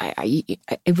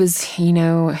 it was,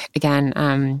 again,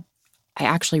 I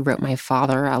actually wrote my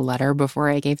father a letter before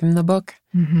I gave him the book,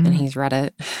 and he's read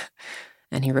it,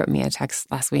 and he wrote me a text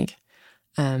last week.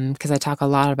 Because I talk a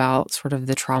lot about sort of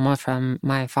the trauma from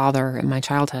my father in my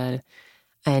childhood.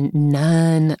 And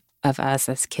none of us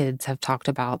as kids have talked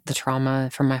about the trauma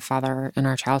from my father in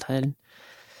our childhood.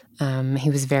 He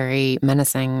was very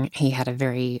menacing. He had a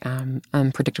very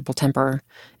unpredictable temper.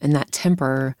 And that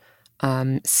temper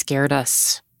scared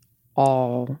us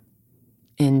all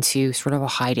into sort of a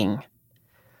hiding.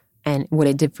 And what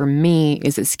it did for me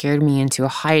is it scared me into a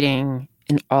hiding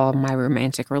in all of my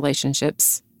romantic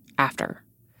relationships. After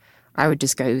I would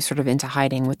just go sort of into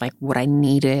hiding with like what I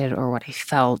needed or what I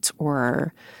felt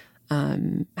or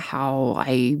how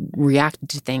I reacted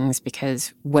to things,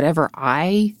 because whatever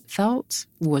I felt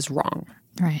was wrong.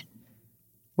 Right.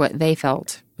 What they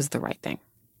felt was the right thing.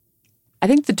 I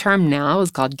think the term now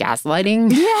is called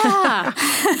gaslighting. Yeah.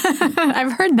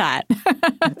 I've heard that.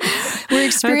 We're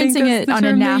experiencing it on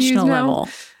a national level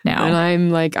now. And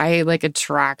I'm like, I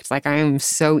am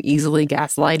so easily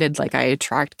gaslighted. Like, I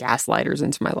attract gaslighters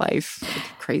into my life,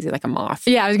 like crazy, like a moth.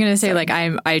 Yeah, I was going to say, like,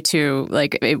 I too,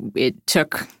 like, it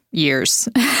took years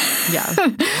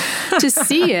to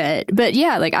see it. But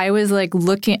yeah, like, I was like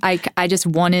looking, I just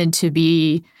wanted to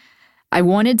be, I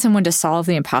wanted someone to solve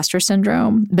the imposter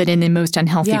syndrome, but in the most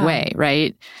unhealthy way,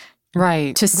 right?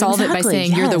 Right. To solve it by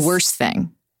saying, you're the worst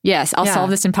thing. Yes, I'll solve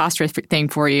this imposter thing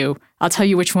for you. I'll tell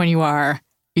you which one you are.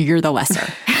 You're the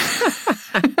lesser.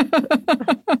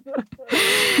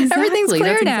 Everything's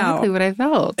clear now. Exactly what I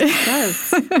felt.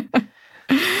 Yes.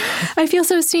 I feel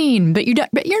so seen, but you're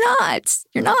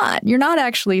not. You're not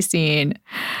actually seen.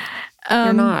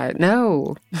 You're not.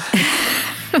 No.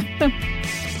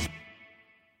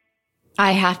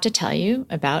 I have to tell you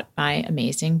about my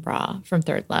amazing bra from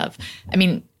Third Love. I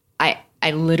mean,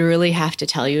 I literally have to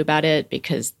tell you about it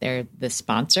because they're the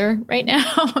sponsor right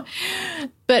now.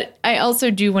 But I also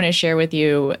do want to share with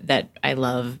you that I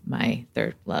love my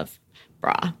Third Love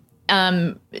bra.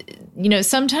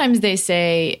 Sometimes they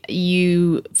say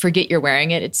you forget you're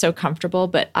wearing it. It's so comfortable.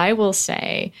 But I will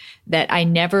say that I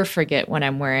never forget when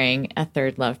I'm wearing a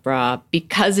Third Love bra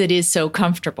because it is so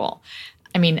comfortable.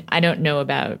 I mean, I don't know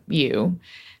about you,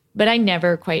 but I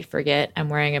never quite forget I'm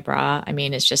wearing a bra. I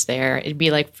mean, it's just there. It'd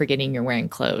be like forgetting you're wearing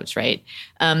clothes, right?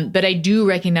 But I do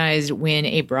recognize when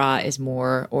a bra is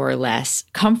more or less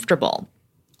comfortable.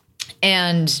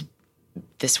 And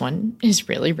this one is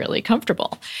really, really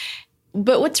comfortable.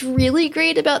 But what's really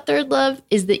great about Third Love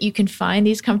is that you can find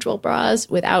these comfortable bras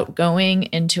without going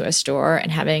into a store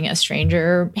and having a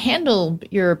stranger handle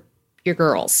your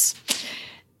girls.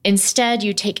 Instead,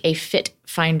 you take a Fit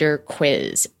Finder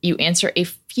quiz. You answer a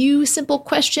few simple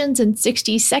questions in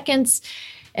 60 seconds,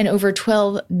 and over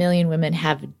 12 million women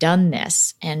have done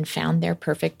this and found their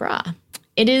perfect bra.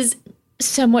 It is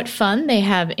somewhat fun. They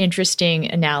have interesting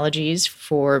analogies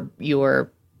for your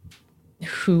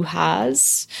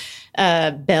hoo-has.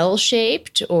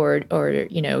 bell-shaped or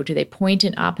do they point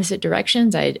in opposite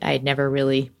directions? I'd never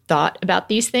really thought about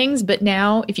these things, but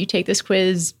now if you take this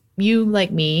quiz, you,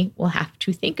 like me, will have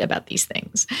to think about these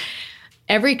things.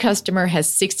 Every customer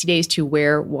has 60 days to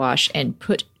wear, wash, and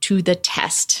put to the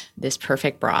test this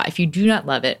perfect bra. If you do not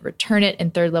love it, return it,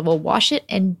 and third level, wash it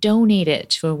and donate it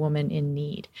to a woman in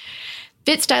need.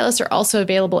 Fit stylists are also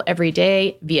available every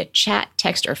day via chat,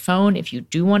 text, or phone if you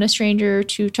do want a stranger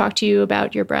to talk to you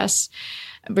about your breasts.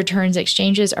 Returns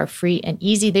exchanges are free and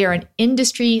easy. They are an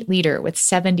industry leader with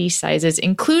 70 sizes,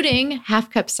 including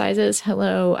half-cup sizes.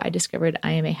 Hello, I discovered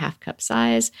I am a half-cup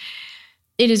size.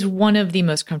 It is one of the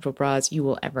most comfortable bras you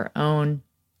will ever own.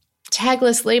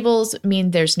 Tagless labels mean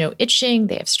there's no itching.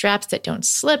 They have straps that don't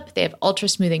slip. They have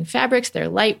ultra-smoothing fabrics. They're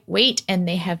lightweight, and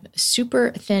they have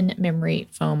super thin memory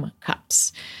foam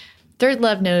cups. Third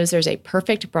Love knows there's a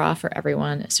perfect bra for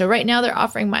everyone. So right now they're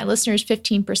offering my listeners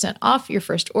 15% off your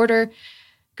first order.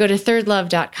 Go to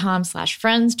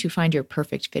thirdlove.com/friends to find your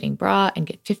perfect fitting bra and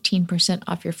get 15%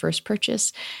 off your first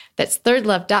purchase. That's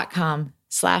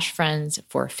thirdlove.com/friends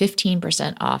for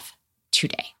 15% off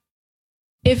today.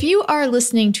 If you are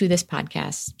listening to this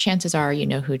podcast, chances are you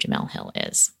know who Jemele Hill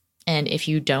is. And if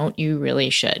you don't, you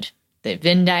really should. The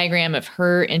Venn diagram of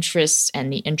her interests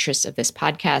and the interests of this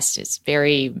podcast is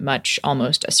very much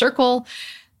almost a circle.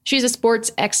 She's a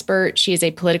sports expert. She is a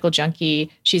political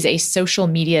junkie. She's a social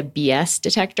media BS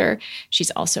detector. She's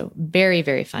also very,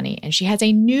 very funny. And she has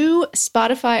a new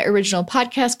Spotify original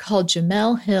podcast called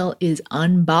Jemele Hill is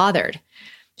Unbothered.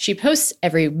 She posts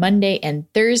every Monday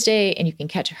and Thursday, and you can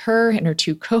catch her and her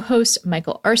two co-hosts,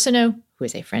 Michael Arsenault, who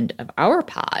is a friend of our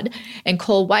pod, and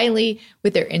Cole Wiley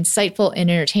with their insightful and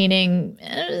entertaining,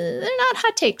 they're not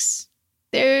hot takes.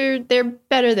 They're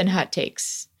better than hot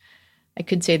takes. I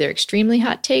could say they're extremely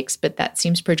hot takes, but that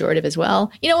seems pejorative as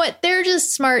well. You know what? They're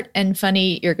just smart and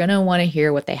funny. You're going to want to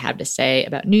hear what they have to say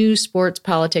about news, sports,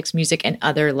 politics, music, and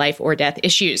other life or death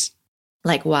issues,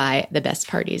 like why the best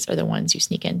parties are the ones you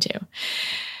sneak into.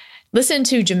 Listen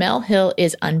to Jemele Hill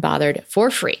is Unbothered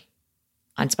for free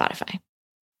on Spotify.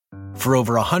 For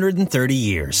over 130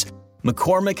 years,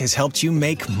 McCormick has helped you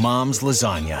make mom's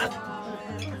lasagna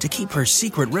to keep her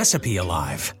secret recipe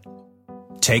alive.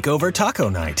 Take over taco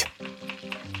night,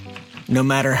 no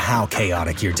matter how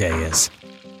chaotic your day is.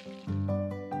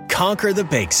 Conquer the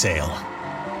bake sale,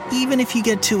 even if you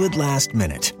get to it last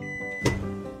minute.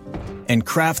 And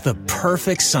craft the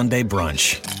perfect Sunday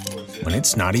brunch when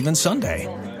it's not even Sunday.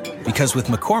 Because with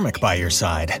McCormick by your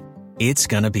side, it's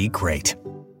gonna be great.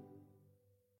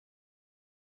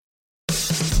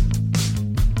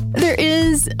 There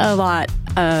is a lot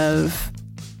of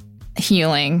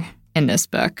healing in this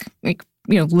book. Like,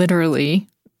 literally,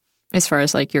 as far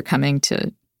as like you're coming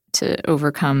to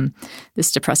overcome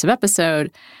this depressive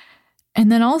episode.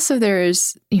 And then also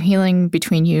there's healing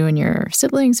between you and your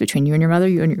siblings, between you and your mother,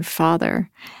 you and your father.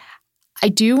 I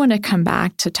do want to come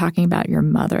back to talking about your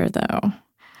mother, though.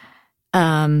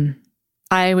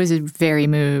 I was very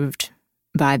moved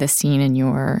by the scene in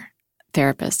your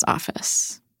therapist's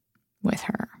office with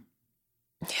her.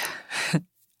 Yeah.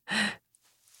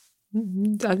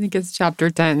 I think it's chapter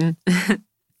 10.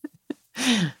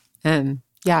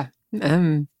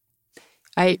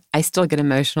 I still get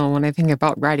emotional when I think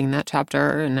about writing that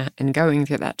chapter and going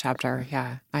through that chapter.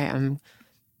 Yeah, I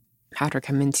had her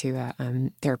come into a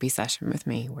therapy session with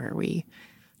me where we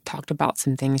talked about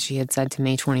some things she had said to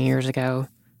me 20 years ago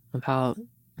about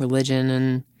religion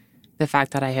and the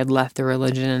fact that I had left the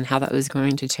religion and how that was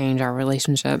going to change our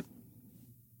relationship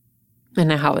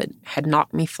and how it had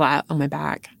knocked me flat on my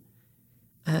back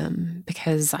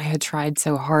because I had tried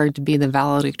so hard to be the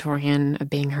valedictorian of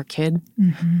being her kid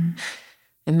and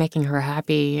making her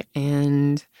happy.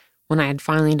 And when I had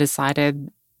finally decided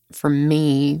for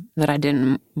me that I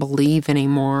didn't believe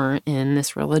anymore in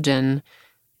this religion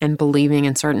and believing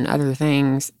in certain other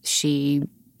things, she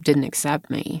didn't accept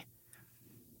me.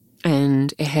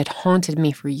 And it had haunted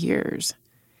me for years.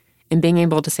 And being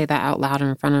able to say that out loud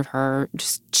in front of her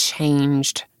just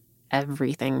changed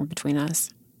everything between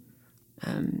us.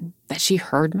 That she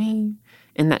heard me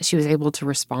and that she was able to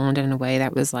respond in a way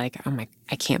that was like, oh my,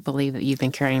 I can't believe that you've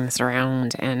been carrying this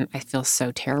around. And I feel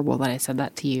so terrible that I said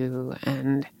that to you.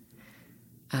 And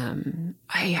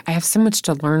I have so much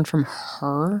to learn from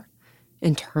her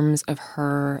in terms of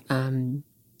her,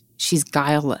 she's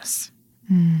guileless.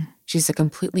 She's a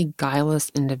completely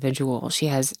guileless individual.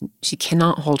 She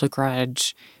cannot hold a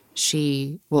grudge.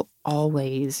 She will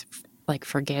always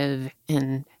forgive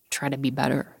and try to be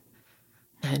better.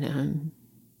 And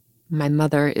my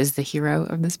mother is the hero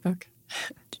of this book.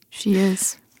 She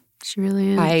is. She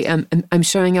really is. I'm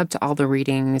showing up to all the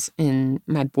readings, and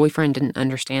my boyfriend didn't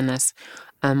understand this.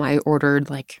 I ordered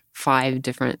like 5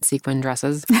 different sequin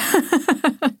dresses.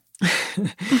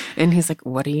 And he's like,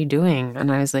 what are you doing?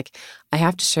 And I was like, I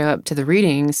have to show up to the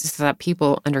readings so that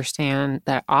people understand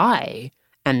that I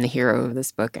am the hero of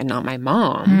this book and not my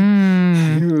mom,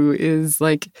 who is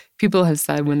like, people have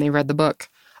said when they read the book,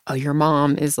 oh, your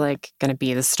mom is like going to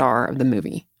be the star of the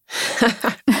movie.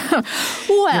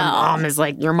 Well,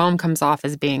 your mom comes off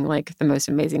as being like the most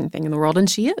amazing thing in the world, and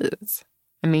she is.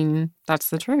 I mean, that's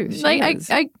the truth. She is.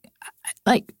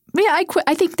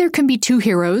 I think there can be 2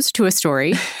 heroes to a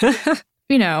story.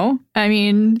 I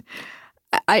mean,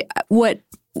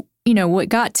 what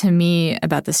got to me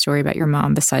about the story about your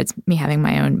mom, besides me having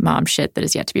my own mom shit that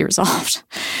is yet to be resolved.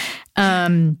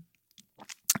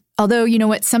 Although, you know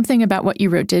what, something about what you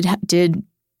wrote did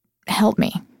help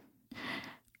me.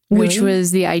 Really? Which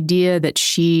was the idea that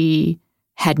she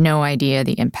had no idea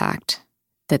the impact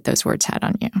that those words had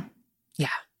on you. Yeah.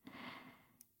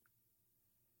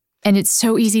 And it's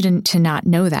so easy to not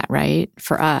know that, right?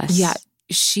 For us. Yeah.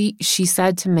 She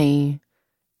said to me,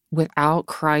 without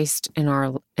Christ in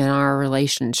our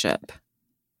relationship,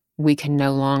 we can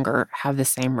no longer have the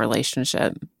same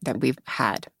relationship that we've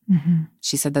had. Mm-hmm.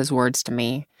 She said those words to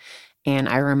me. And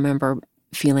I remember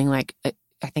feeling like,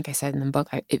 I think I said in the book,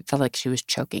 it felt like she was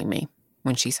choking me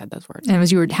when she said those words.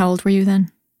 And how old were you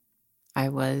then? I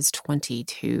was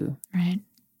 22. Right.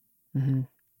 Mm-hmm.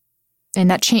 And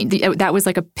that changed. That was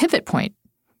like a pivot point.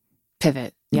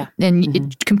 Pivot, yeah. And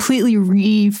it completely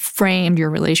reframed your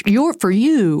relationship. For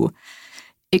you,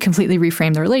 it completely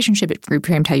reframed the relationship. It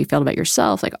reframed how you felt about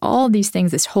yourself. Like all of these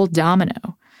things, this whole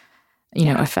domino,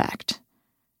 effect.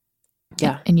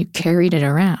 Yeah. And you carried it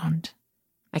around.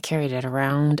 I carried it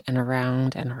around and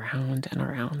around and around and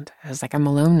around. I was like, I'm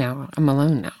alone now.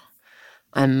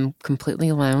 I'm completely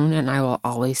alone, and I will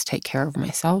always take care of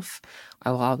myself.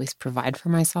 I will always provide for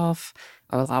myself.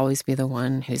 I will always be the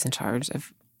one who's in charge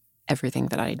of everything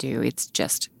that I do. It's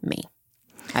just me.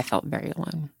 I felt very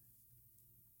alone.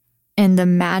 And the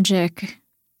magic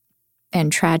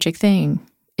and tragic thing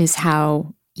is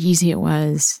how easy it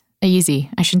was. I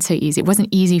shouldn't say easy. It wasn't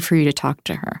easy for you to talk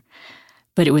to her,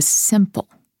 but it was simple.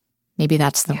 Maybe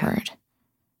that's the word.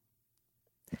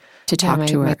 To talk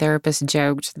to her. My therapist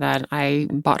joked that I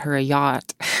bought her a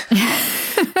yacht.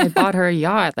 I bought her a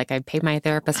yacht. Like, I paid my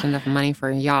therapist enough money for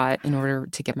a yacht in order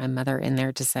to get my mother in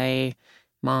there to say,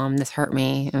 Mom, this hurt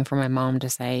me. And for my mom to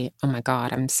say, oh my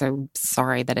God, I'm so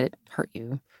sorry that it hurt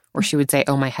you. Or she would say,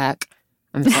 oh my heck,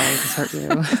 I'm sorry this hurt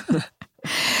you.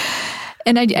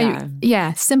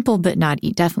 And simple, but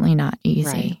definitely not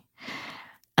easy.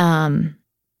 Right.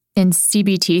 In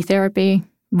CBT therapy,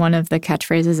 one of the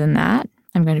catchphrases in that,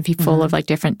 I'm going to be full of like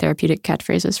different therapeutic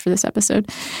catchphrases for this episode,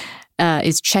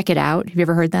 is check it out. Have you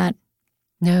ever heard that?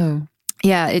 No.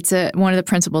 Yeah, it's one of the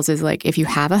principles is like, if you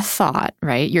have a thought,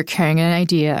 right, you're carrying an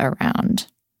idea around,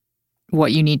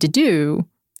 what you need to do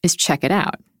is check it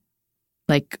out.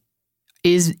 Like,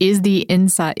 is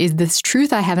this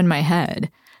truth I have in my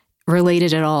head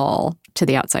related at all to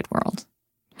the outside world?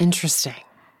 Interesting.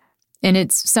 And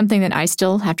it's something that I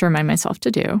still have to remind myself to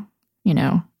do,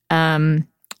 and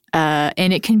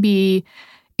it can be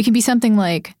something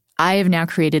like, I have now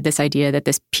created this idea that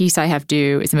this piece I have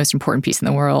due is the most important piece in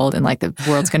the world, and like the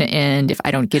world's going to end if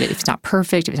I don't get it, if it's not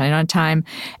perfect, if it's not on time.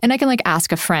 And I can like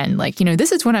ask a friend, like,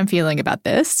 this is what I'm feeling about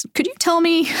this. Could you tell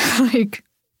me,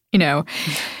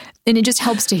 and it just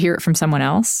helps to hear it from someone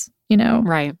else,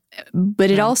 Right.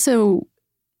 But it also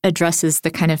addresses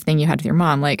the kind of thing you had with your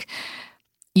mom. Like,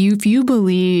 if you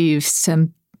believe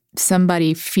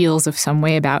somebody feels of some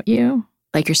way about you,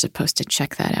 like, you're supposed to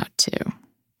check that out too.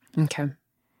 Okay.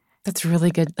 That's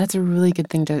really good. That's a really good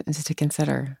thing to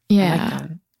consider. Yeah. I like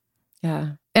that. Yeah.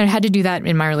 And I had to do that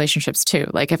in my relationships too.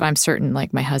 Like, if I'm certain,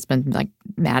 like, my husband like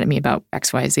mad at me about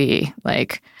XYZ,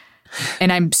 like,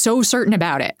 and I'm so certain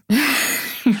about it.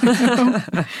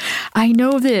 I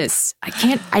know this.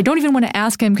 I don't even want to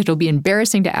ask him because it'll be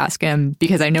embarrassing to ask him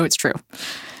because I know it's true.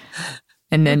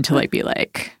 And then to like be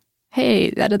like,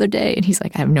 hey, that other day. And he's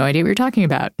like, I have no idea what you're talking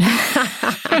about.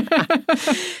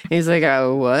 He's like,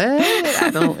 oh, what?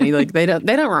 They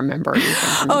don't remember.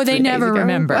 Oh, they never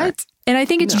remember. What? And I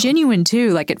think it's genuine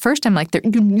too. Like, at first I'm like,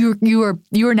 you are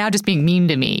now just being mean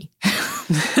to me.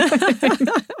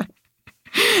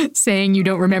 Saying you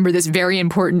don't remember this very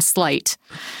important slight.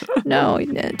 No,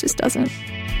 it just doesn't.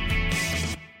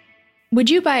 Would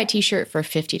you buy a t-shirt for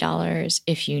 $50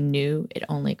 if you knew it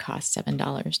only cost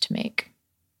 $7 to make?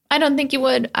 I don't think you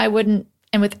would. I wouldn't.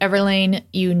 And with Everlane,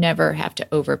 you never have to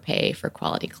overpay for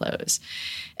quality clothes.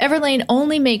 Everlane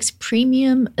only makes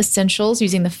premium essentials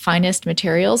using the finest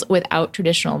materials without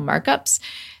traditional markups.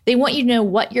 They want you to know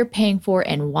what you're paying for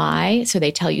and why, so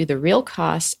they tell you the real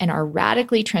costs and are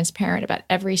radically transparent about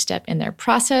every step in their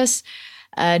process.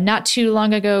 Not too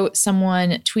long ago,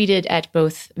 someone tweeted at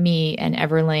both me and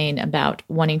Everlane about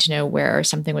wanting to know where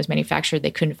something was manufactured.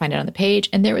 They couldn't find it on the page.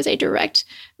 And there was a direct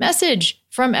message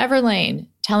from Everlane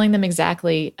telling them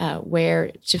exactly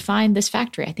where to find this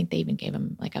factory. I think they even gave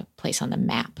them like a place on the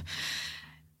map.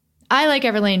 I like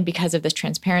Everlane because of this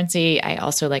transparency. I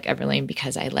also like Everlane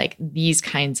because I like these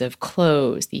kinds of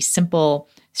clothes, these simple,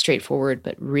 straightforward,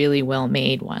 but really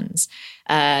well-made ones.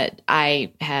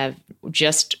 I have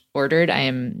just ordered, I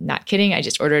am not kidding, I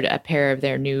just ordered a pair of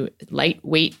their new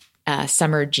lightweight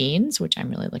summer jeans, which I'm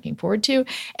really looking forward to.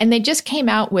 And they just came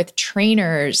out with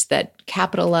trainers that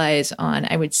capitalize on,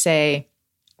 I would say,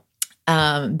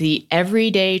 the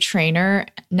everyday trainer,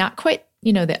 not quite,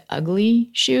 the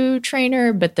ugly shoe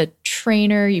trainer, but the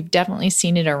trainer, you've definitely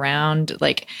seen it around.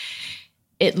 Like,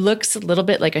 it looks a little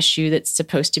bit like a shoe that's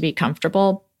supposed to be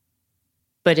comfortable,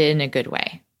 but in a good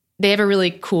way. They have a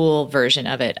really cool version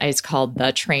of it. It's called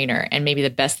the Trainer. And maybe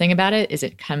the best thing about it is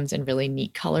it comes in really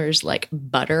neat colors like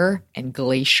butter and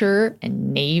glacier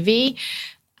and navy.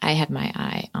 I have my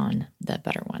eye on the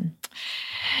butter one.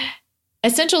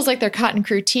 Essentials like their Cotton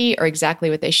Crew tee are exactly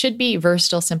what they should be.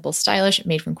 Versatile, simple, stylish,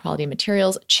 made from quality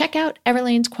materials. Check out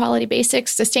Everlane's quality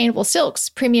basics, sustainable silks,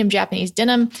 premium Japanese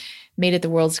denim, made at the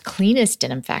world's cleanest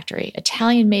denim factory,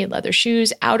 Italian-made leather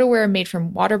shoes, outerwear made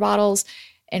from water bottles,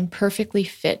 and perfectly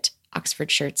fit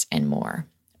Oxford shirts and more.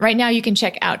 Right now, you can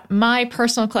check out my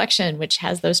personal collection, which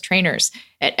has those trainers,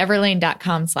 at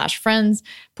everlane.com/friends.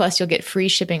 Plus, you'll get free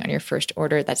shipping on your first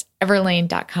order. That's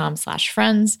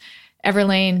everlane.com/friends,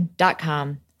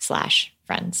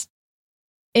 everlane.com/friends.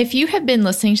 If you have been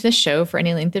listening to the show for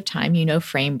any length of time, you know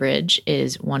Framebridge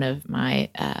is one of my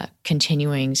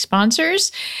continuing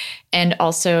sponsors and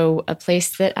also a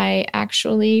place that I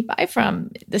actually buy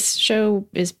from. This show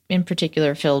is in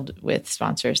particular filled with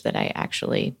sponsors that I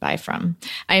actually buy from.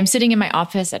 I am sitting in my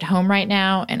office at home right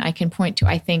now, and I can point to,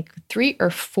 I think, 3 or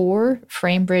 4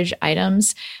 Framebridge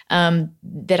items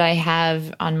that I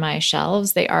have on my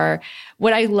shelves. They are,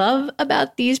 what I love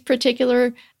about these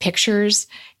particular pictures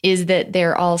is that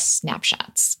they're all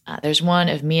snapshots. There's one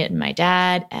of me and my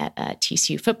dad at a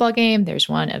TCU football game. There's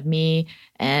one of me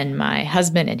and my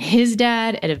husband and his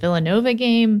dad at a Villanova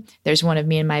game. There's one of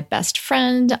me and my best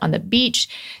friend on the beach.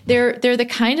 They're the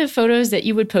kind of photos that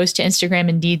you would post to Instagram.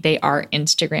 Indeed, they are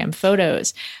Instagram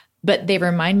photos, but they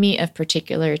remind me of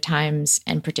particular times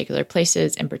and particular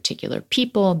places and particular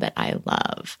people that I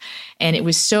love. And it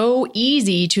was so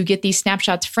easy to get these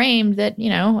snapshots framed that,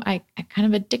 I kind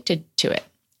of addicted to it.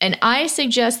 And I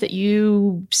suggest that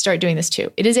you start doing this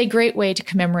too. It is a great way to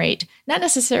commemorate not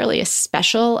necessarily a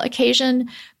special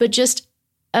occasion, but just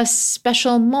a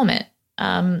special moment,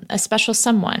 a special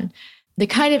someone. The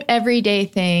kind of everyday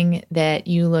thing that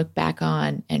you look back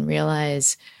on and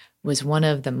realize was one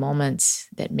of the moments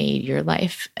that made your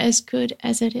life as good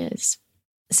as it is.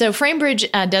 So Framebridge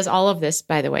does all of this,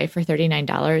 by the way, for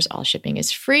 $39. All shipping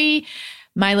is free.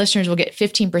 My listeners will get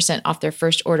 15% off their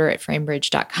first order at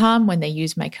framebridge.com when they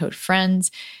use my code FRIENDS.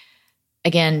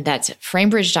 Again, that's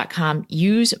framebridge.com.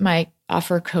 Use my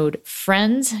offer code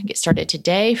FRIENDS. Get started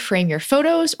today. Frame your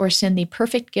photos or send the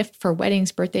perfect gift for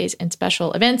weddings, birthdays, and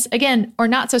special events. Again, or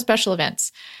not so special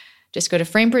events. Just go to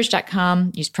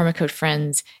framebridge.com, use promo code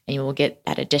FRIENDS, and you will get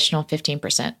that additional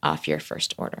 15% off your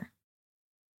first order.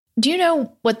 Do you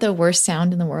know what the worst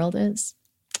sound in the world is?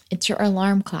 It's your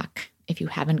alarm clock if you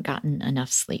haven't gotten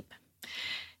enough sleep.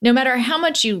 No matter how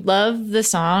much you love the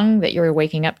song that you're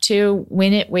waking up to,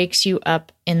 when it wakes you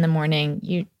up in the morning,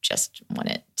 you just want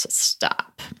it to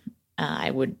stop.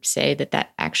 I would say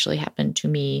that actually happened to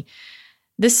me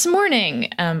this morning.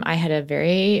 I had a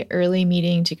very early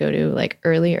meeting to go to, like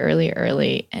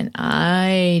early, and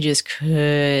I just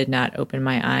could not open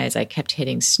my eyes. I kept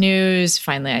hitting snooze.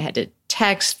 Finally, I had to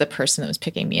text the person that was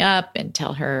picking me up and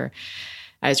tell her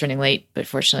I was running late, but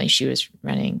fortunately she was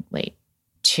running late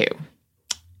too.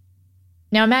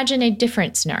 Now imagine a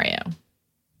different scenario.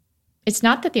 It's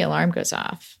not that the alarm goes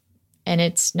off, and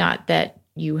it's not that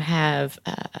you have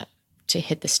to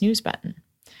hit the snooze button.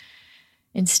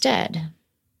 Instead,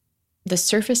 the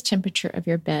surface temperature of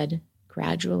your bed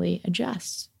gradually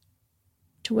adjusts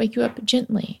to wake you up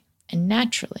gently and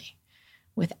naturally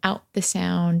without the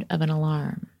sound of an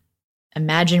alarm.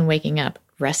 Imagine waking up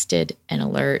rested and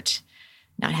alert,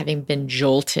 not having been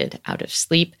jolted out of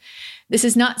sleep. This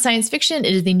is not science fiction.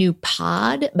 It is the new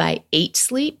Pod by 8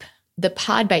 Sleep. The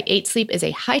Pod by 8 Sleep is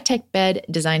a high-tech bed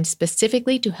designed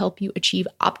specifically to help you achieve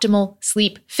optimal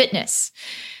sleep fitness.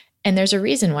 And there's a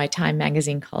reason why Time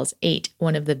magazine calls 8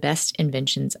 one of the best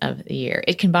inventions of the year.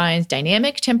 It combines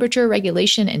dynamic temperature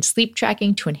regulation and sleep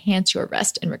tracking to enhance your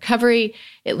rest and recovery.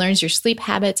 It learns your sleep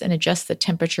habits and adjusts the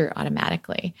temperature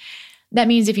automatically. That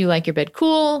means if you like your bed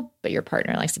cool, but your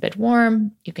partner likes the bed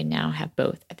warm, you can now have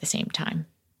both at the same time.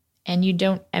 And you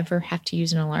don't ever have to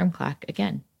use an alarm clock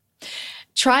again.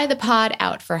 Try the Pod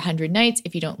out for 100 nights.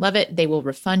 If you don't love it, they will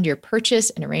refund your purchase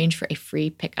and arrange for a free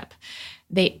pickup.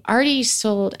 They already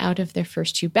sold out of their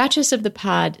first 2 batches of the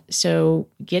Pod, so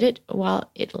get it while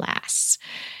it lasts.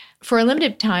 For a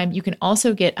limited time, you can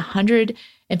also get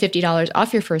 $150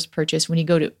 off your first purchase when you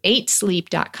go to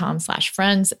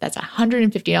 8sleep.com/friends. That's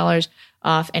 $150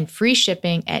 off and free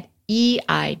shipping at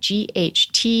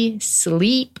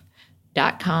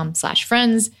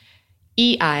EIGHTsleep.com/friends.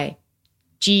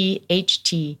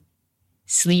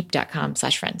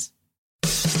 EIGHTsleep.com/friends.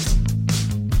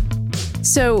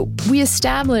 So we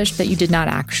established that you did not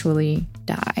actually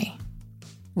die.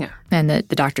 Yeah. And that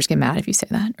the doctors get mad if you say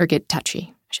that, or get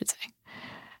touchy, I should say.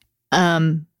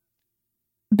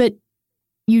 But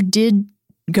you did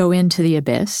go into the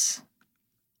abyss.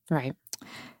 Right.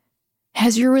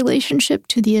 Has your relationship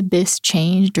to the abyss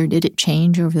changed, or did it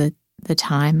change over the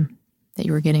time that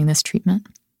you were getting this treatment?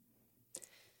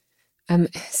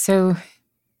 So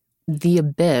the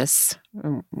abyss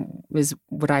is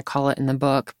what I call it in the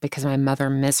book because my mother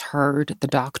misheard the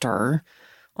doctor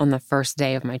on the first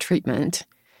day of my treatment.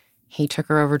 He took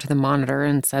her over to the monitor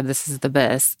and said, "This is the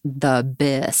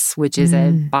abyss, which is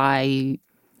a by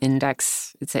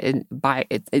index.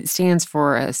 It stands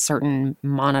for a certain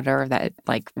monitor that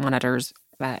like monitors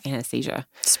anesthesia."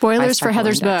 Spoilers for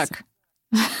Heather's book.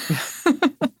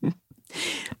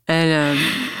 And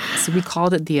so we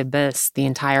called it the abyss the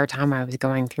entire time I was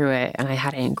going through it, and I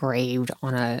had it engraved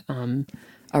on a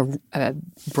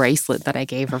bracelet that I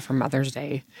gave her for Mother's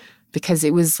Day because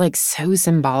it was like so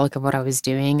symbolic of what I was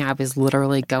doing. I was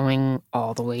literally going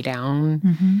all the way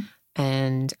down,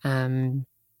 and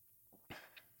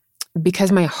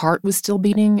because my heart was still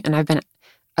beating, and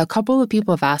a couple of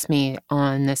people have asked me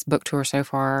on this book tour so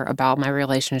far about my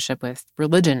relationship with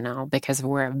religion now because of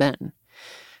where I've been.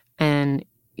 And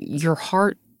your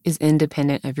heart is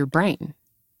independent of your brain.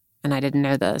 And I didn't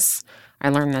know this. I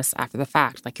learned this after the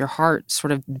fact. Like your heart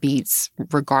sort of beats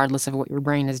regardless of what your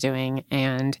brain is doing.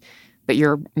 But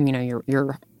your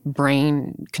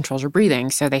brain controls your breathing.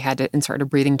 So they had to insert a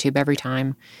breathing tube every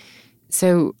time.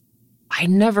 So I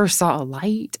never saw a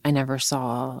light. I never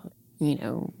saw,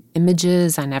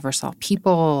 images. I never saw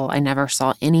people. I never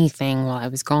saw anything while I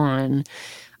was gone.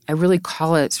 I really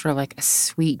call it sort of like a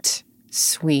sweet,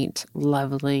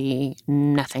 lovely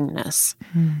nothingness.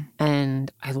 And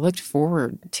I looked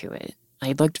forward to it.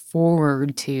 I looked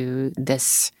forward to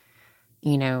this,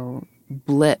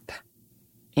 blip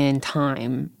in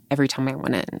time every time I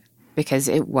went in because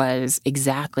it was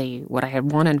exactly what I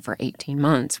had wanted for 18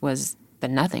 months was the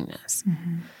nothingness.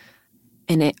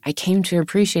 And I came to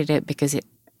appreciate it because it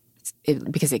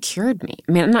cured me.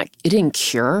 I mean, it didn't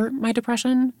cure my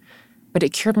depression, but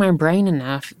it cured my brain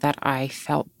enough that I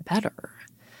felt better.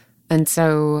 And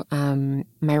so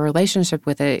my relationship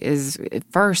with it is, at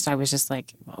first I was just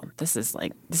like, well, this is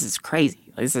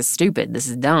crazy. This is stupid. This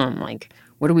is dumb. Like,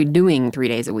 what are we doing 3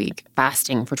 days a week,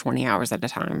 fasting for 20 hours at a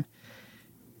time?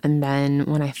 And then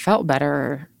when I felt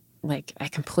better, like I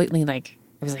completely I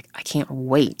was like, I can't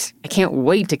wait. I can't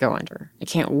wait to go under. I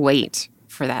can't wait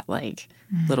for that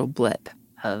little blip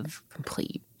of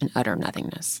complete and utter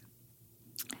nothingness.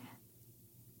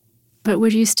 But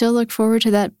would you still look forward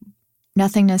to that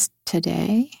nothingness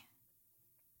today?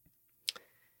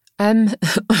 There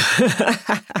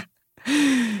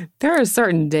are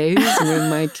certain days when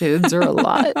my kids are a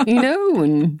lot,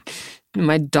 and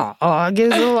my dog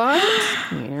is a lot.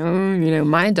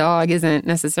 My dog isn't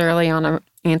necessarily on an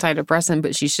antidepressant,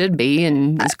 but she should be,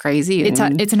 and it's crazy. It's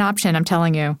an option, I'm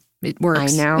telling you. It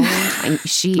works. I know.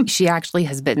 She actually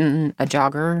has bitten a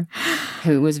jogger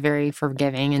who was very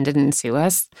forgiving and didn't sue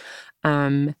us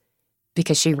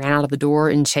because she ran out of the door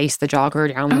and chased the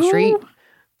jogger down the street.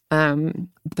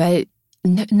 But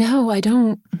no, I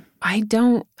don't.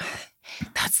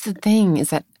 That's the thing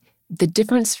is that the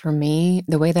difference for me,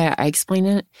 the way that I explain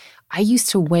it, I used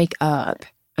to wake up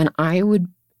and I would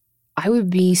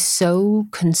be so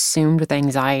consumed with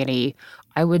anxiety,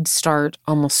 I would start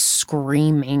almost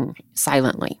screaming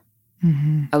silently.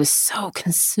 I was so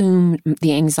consumed.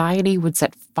 The anxiety would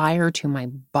set fire to my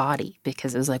body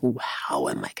because it was like, how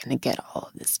am I going to get all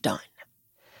of this done?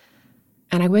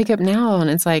 And I wake up now and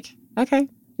it's like, okay,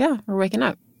 yeah, we're waking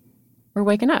up. We're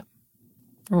waking up.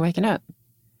 or waking up.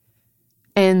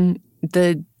 And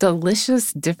the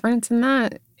delicious difference in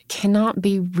that cannot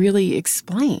be really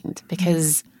explained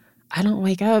because I don't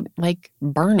wake up like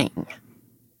burning.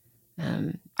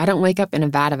 I don't wake up in a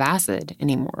vat of acid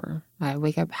anymore. I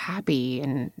wake up happy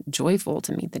and joyful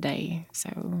to meet the day.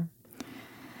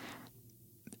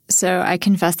 So I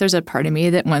confess there's a part of me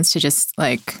that wants to just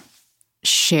like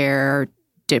share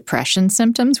depression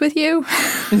symptoms with you.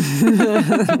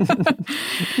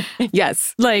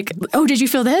 Yes. Like, oh, did you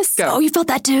feel this? Go. Oh, you felt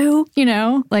that too? You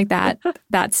know, like that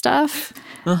stuff.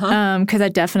 Because I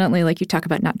definitely, like you talk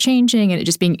about not changing and it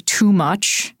just being too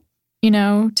much, you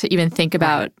know, to even think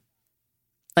about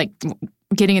like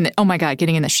getting in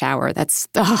the shower. That's,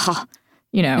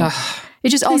 you know. It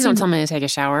just Please also don't tell me to take a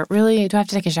shower. Really? Do I have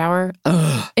to take a shower?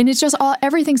 Ugh. And it's just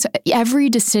every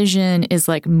decision is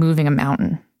like moving a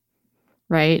mountain,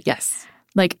 right? Yes.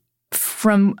 Like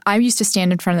I used to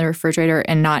stand in front of the refrigerator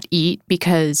and not eat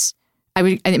because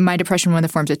my depression, one of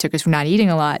the forms it took was from not eating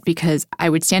a lot because I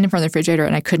would stand in front of the refrigerator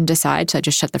and I couldn't decide, so I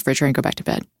just shut the refrigerator and go back to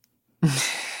bed.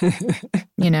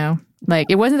 You know?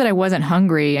 Like it wasn't that I wasn't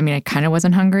hungry. I mean, I kind of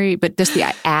wasn't hungry, but just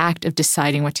the act of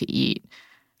deciding what to eat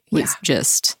was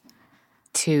just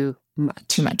too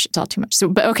much. It's all too much. So,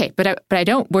 but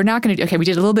we're not going to do, okay, we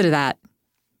did a little bit of that.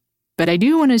 But I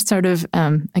do want to sort of,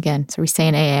 again, so we say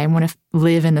in AA, I want to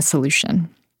live in the solution.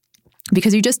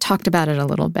 Because you just talked about it a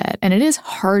little bit. And it is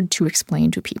hard to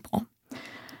explain to people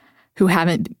who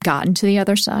haven't gotten to the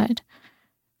other side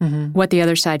what the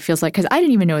other side feels like. Because I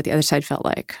didn't even know what the other side felt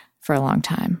like for a long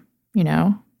time, you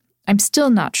know? I'm still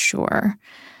not sure.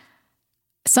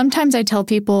 Sometimes I tell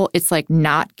people it's like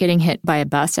not getting hit by a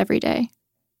bus every day.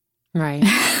 Right.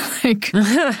 Like...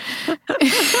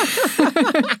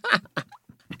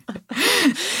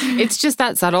 It's just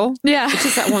that subtle. Yeah. It's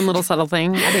just that one little subtle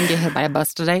thing. I didn't get hit by a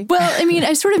bus today. Well, I mean,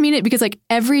 I sort of mean it because like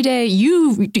every day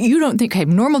you don't think, okay,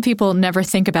 normal people never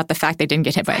think about the fact they didn't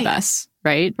get hit by a bus,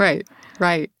 right?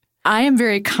 Right. I am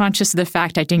very conscious of the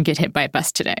fact I didn't get hit by a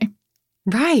bus today.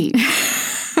 Right.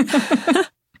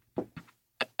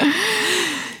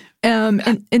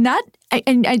 And that,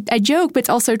 I joke, but it's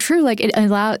also true. Like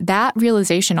that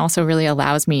realization also really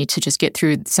allows me to just get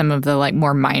through some of the like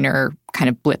more minor kind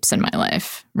of blips in my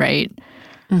life, right?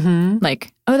 Mm-hmm.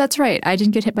 Like, oh, that's right. I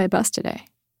didn't get hit by a bus today.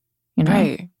 You know,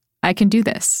 right. I can do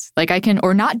this. Like I can,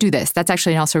 or not do this. That's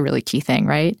actually also a really key thing,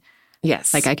 right?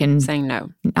 Yes. Like I can saying no,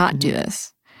 not do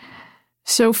this.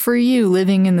 So for you,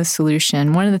 living in the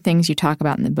solution, one of the things you talk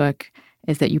about in the book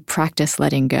is that you practice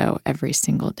letting go every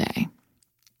single day.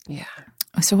 Yeah.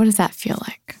 So what does that feel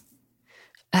like?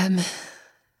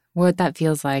 What that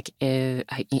feels like is,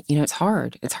 it's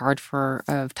hard. It's hard for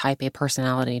a type A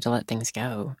personality to let things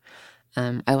go.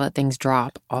 I let things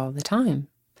drop all the time.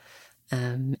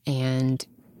 And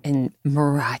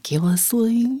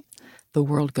miraculously, the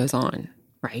world goes on,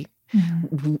 right?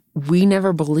 Mm-hmm. We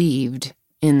never believed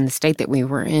in the state that we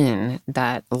were in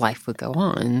that life would go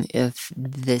on if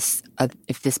this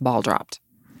ball dropped.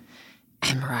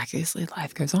 And miraculously,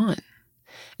 life goes on.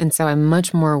 And so I'm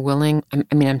much more willing.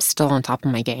 I'm still on top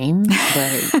of my game,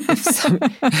 but I'm still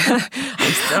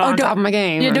on top of my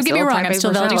game. Yeah, don't get me wrong. I'm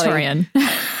still valedictorian.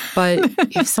 But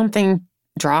if something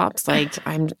drops, like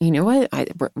you know what?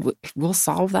 We'll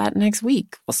solve that next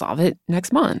week. We'll solve it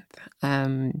next month.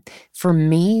 For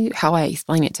me, how I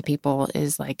explain it to people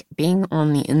is like being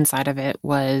on the inside of it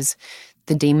was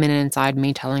the demon inside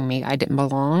me telling me I didn't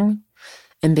belong,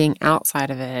 and being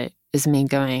outside of it is me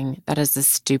going, that is the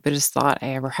stupidest thought I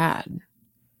ever had,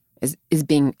 is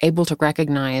being able to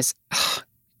recognize, oh,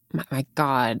 my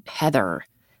God, Heather,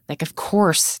 like, of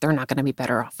course they're not going to be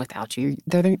better off without you.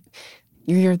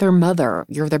 You're their mother.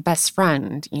 You're their best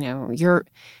friend. You know, you're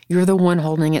the one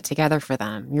holding it together for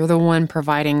them. You're the one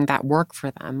providing that work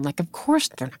for them. Like, of course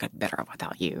they're not going to be better off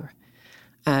without you.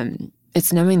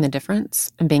 It's knowing the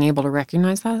difference and being able to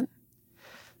recognize that.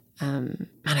 And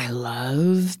I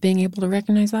love being able to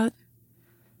recognize that.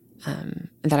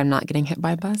 That I'm not getting hit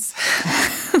by a bus.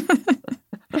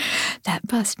 That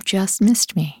bus just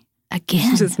missed me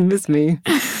again. Just missed me.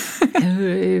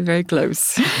 Very, very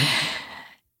close.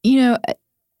 You know,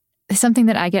 something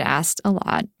that I get asked a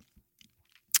lot,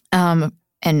 and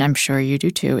I'm sure you do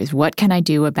too, is what can I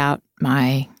do about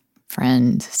my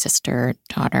friend, sister,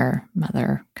 daughter,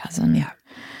 mother, cousin,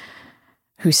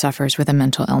 who suffers with a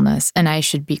mental illness? And I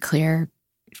should be clear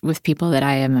with people that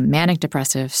I am a manic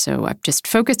depressive, so I've just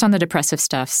focused on the depressive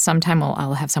stuff. Sometime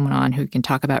I'll have someone on who can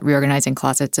talk about reorganizing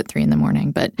closets at 3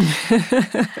 a.m. But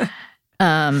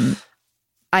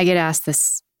I get asked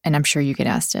this, and I'm sure you get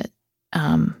asked it.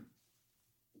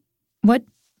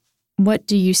 What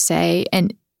do you say?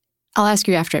 And I'll ask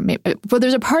you after it. Well,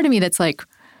 there's a part of me that's like,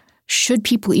 Should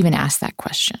people even ask that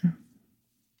question?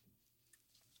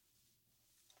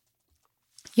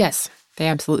 Yes, they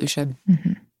absolutely should.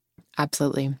 Mm-hmm.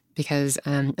 Absolutely. Because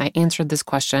I answered this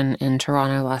question in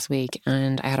Toronto last week,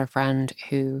 and I had a friend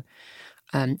who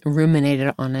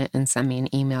ruminated on it and sent me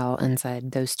an email and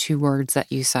said, those 2 words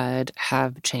that you said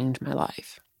have changed my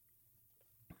life.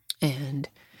 And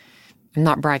I'm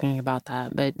not bragging about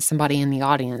that, but somebody in the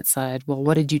audience said, well,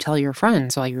 what did you tell your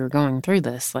friends while you were going through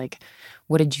this? Like,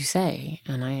 what did you say?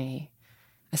 And I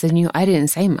said, I didn't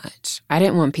say much. I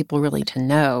didn't want people really to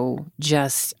know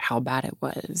just how bad it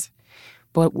was.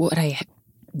 But what I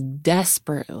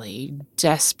desperately,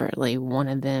 desperately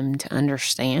wanted them to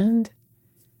understand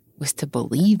was to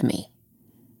believe me.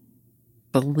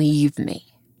 Believe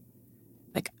me.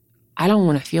 Like, I don't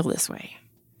want to feel this way.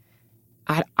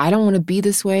 I don't want to be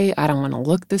this way. I don't want to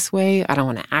look this way. I don't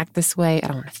want to act this way. I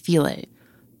don't want to feel it.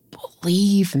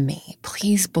 Believe me.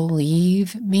 Please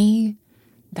believe me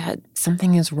that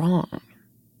something is wrong.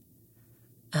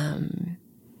 And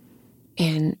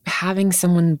having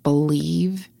someone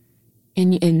believe,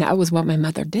 and that was what my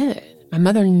mother did. My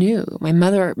mother knew. My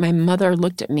mother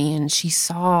looked at me and she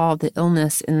saw the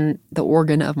illness in the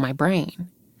organ of my brain.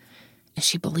 And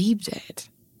she believed it.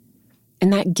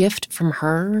 And that gift from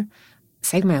her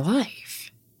saved my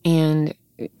life. And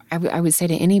I would say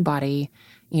to anybody,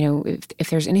 if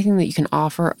there's anything that you can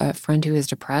offer a friend who is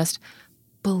depressed,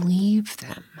 believe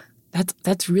them.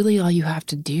 That's really all you have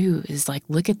to do is like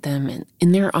look at them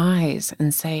in their eyes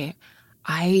and say,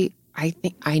 I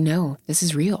think I know this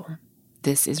is real.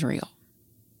 This is real.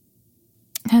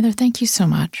 Heather, thank you so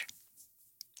much.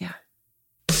 Yeah.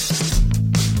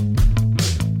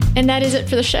 And that is it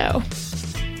for the show.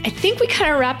 I think we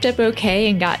kind of wrapped up okay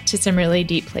and got to some really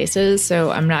deep places, so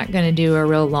I'm not going to do a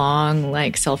real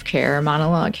long, self-care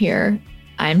monologue here.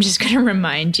 I'm just going to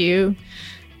remind you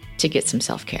to get some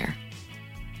self-care.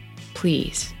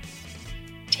 Please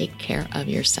take care of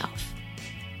yourself.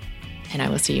 And I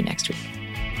will see you next week.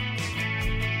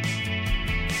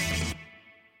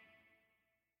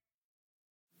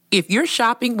 If you're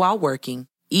shopping while working,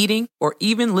 eating, or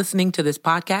even listening to this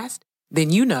podcast, then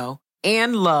you know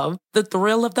and love the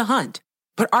thrill of the hunt.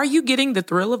 But are you getting the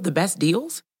thrill of the best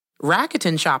deals?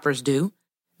 Rakuten shoppers do.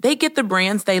 They get the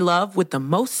brands they love with the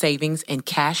most savings and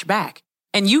cash back.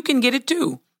 And you can get it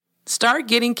too. Start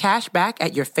getting cash back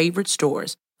at your favorite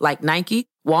stores like Nike,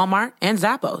 Walmart, and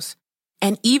Zappos.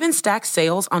 And even stack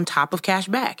sales on top of cash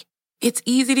back. It's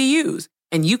easy to use,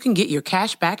 and you can get your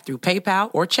cash back through PayPal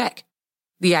or check.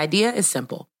 The idea is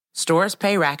simple. Stores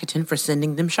pay Rakuten for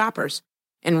sending them shoppers,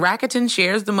 and Rakuten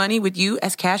shares the money with you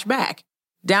as cash back.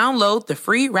 Download the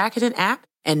free Rakuten app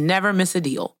and never miss a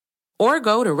deal. Or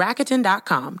go to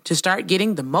Rakuten.com to start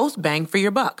getting the most bang for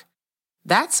your buck.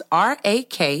 That's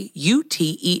Rakuten.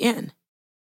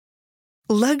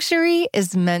 Luxury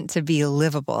is meant to be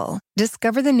livable.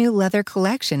 Discover the new leather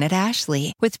collection at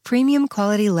Ashley with premium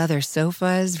quality leather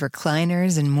sofas,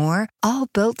 recliners, and more, all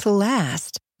built to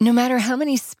last. No matter how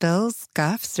many spills,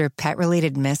 scuffs, or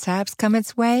pet-related mishaps come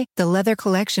its way, the leather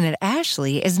collection at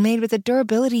Ashley is made with the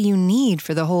durability you need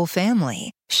for the whole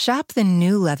family. Shop the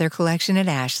new leather collection at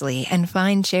Ashley and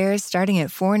find chairs starting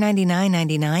at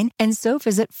 $499.99 and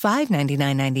sofas at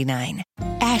 $599.99.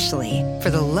 Ashley, for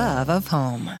the love of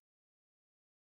home.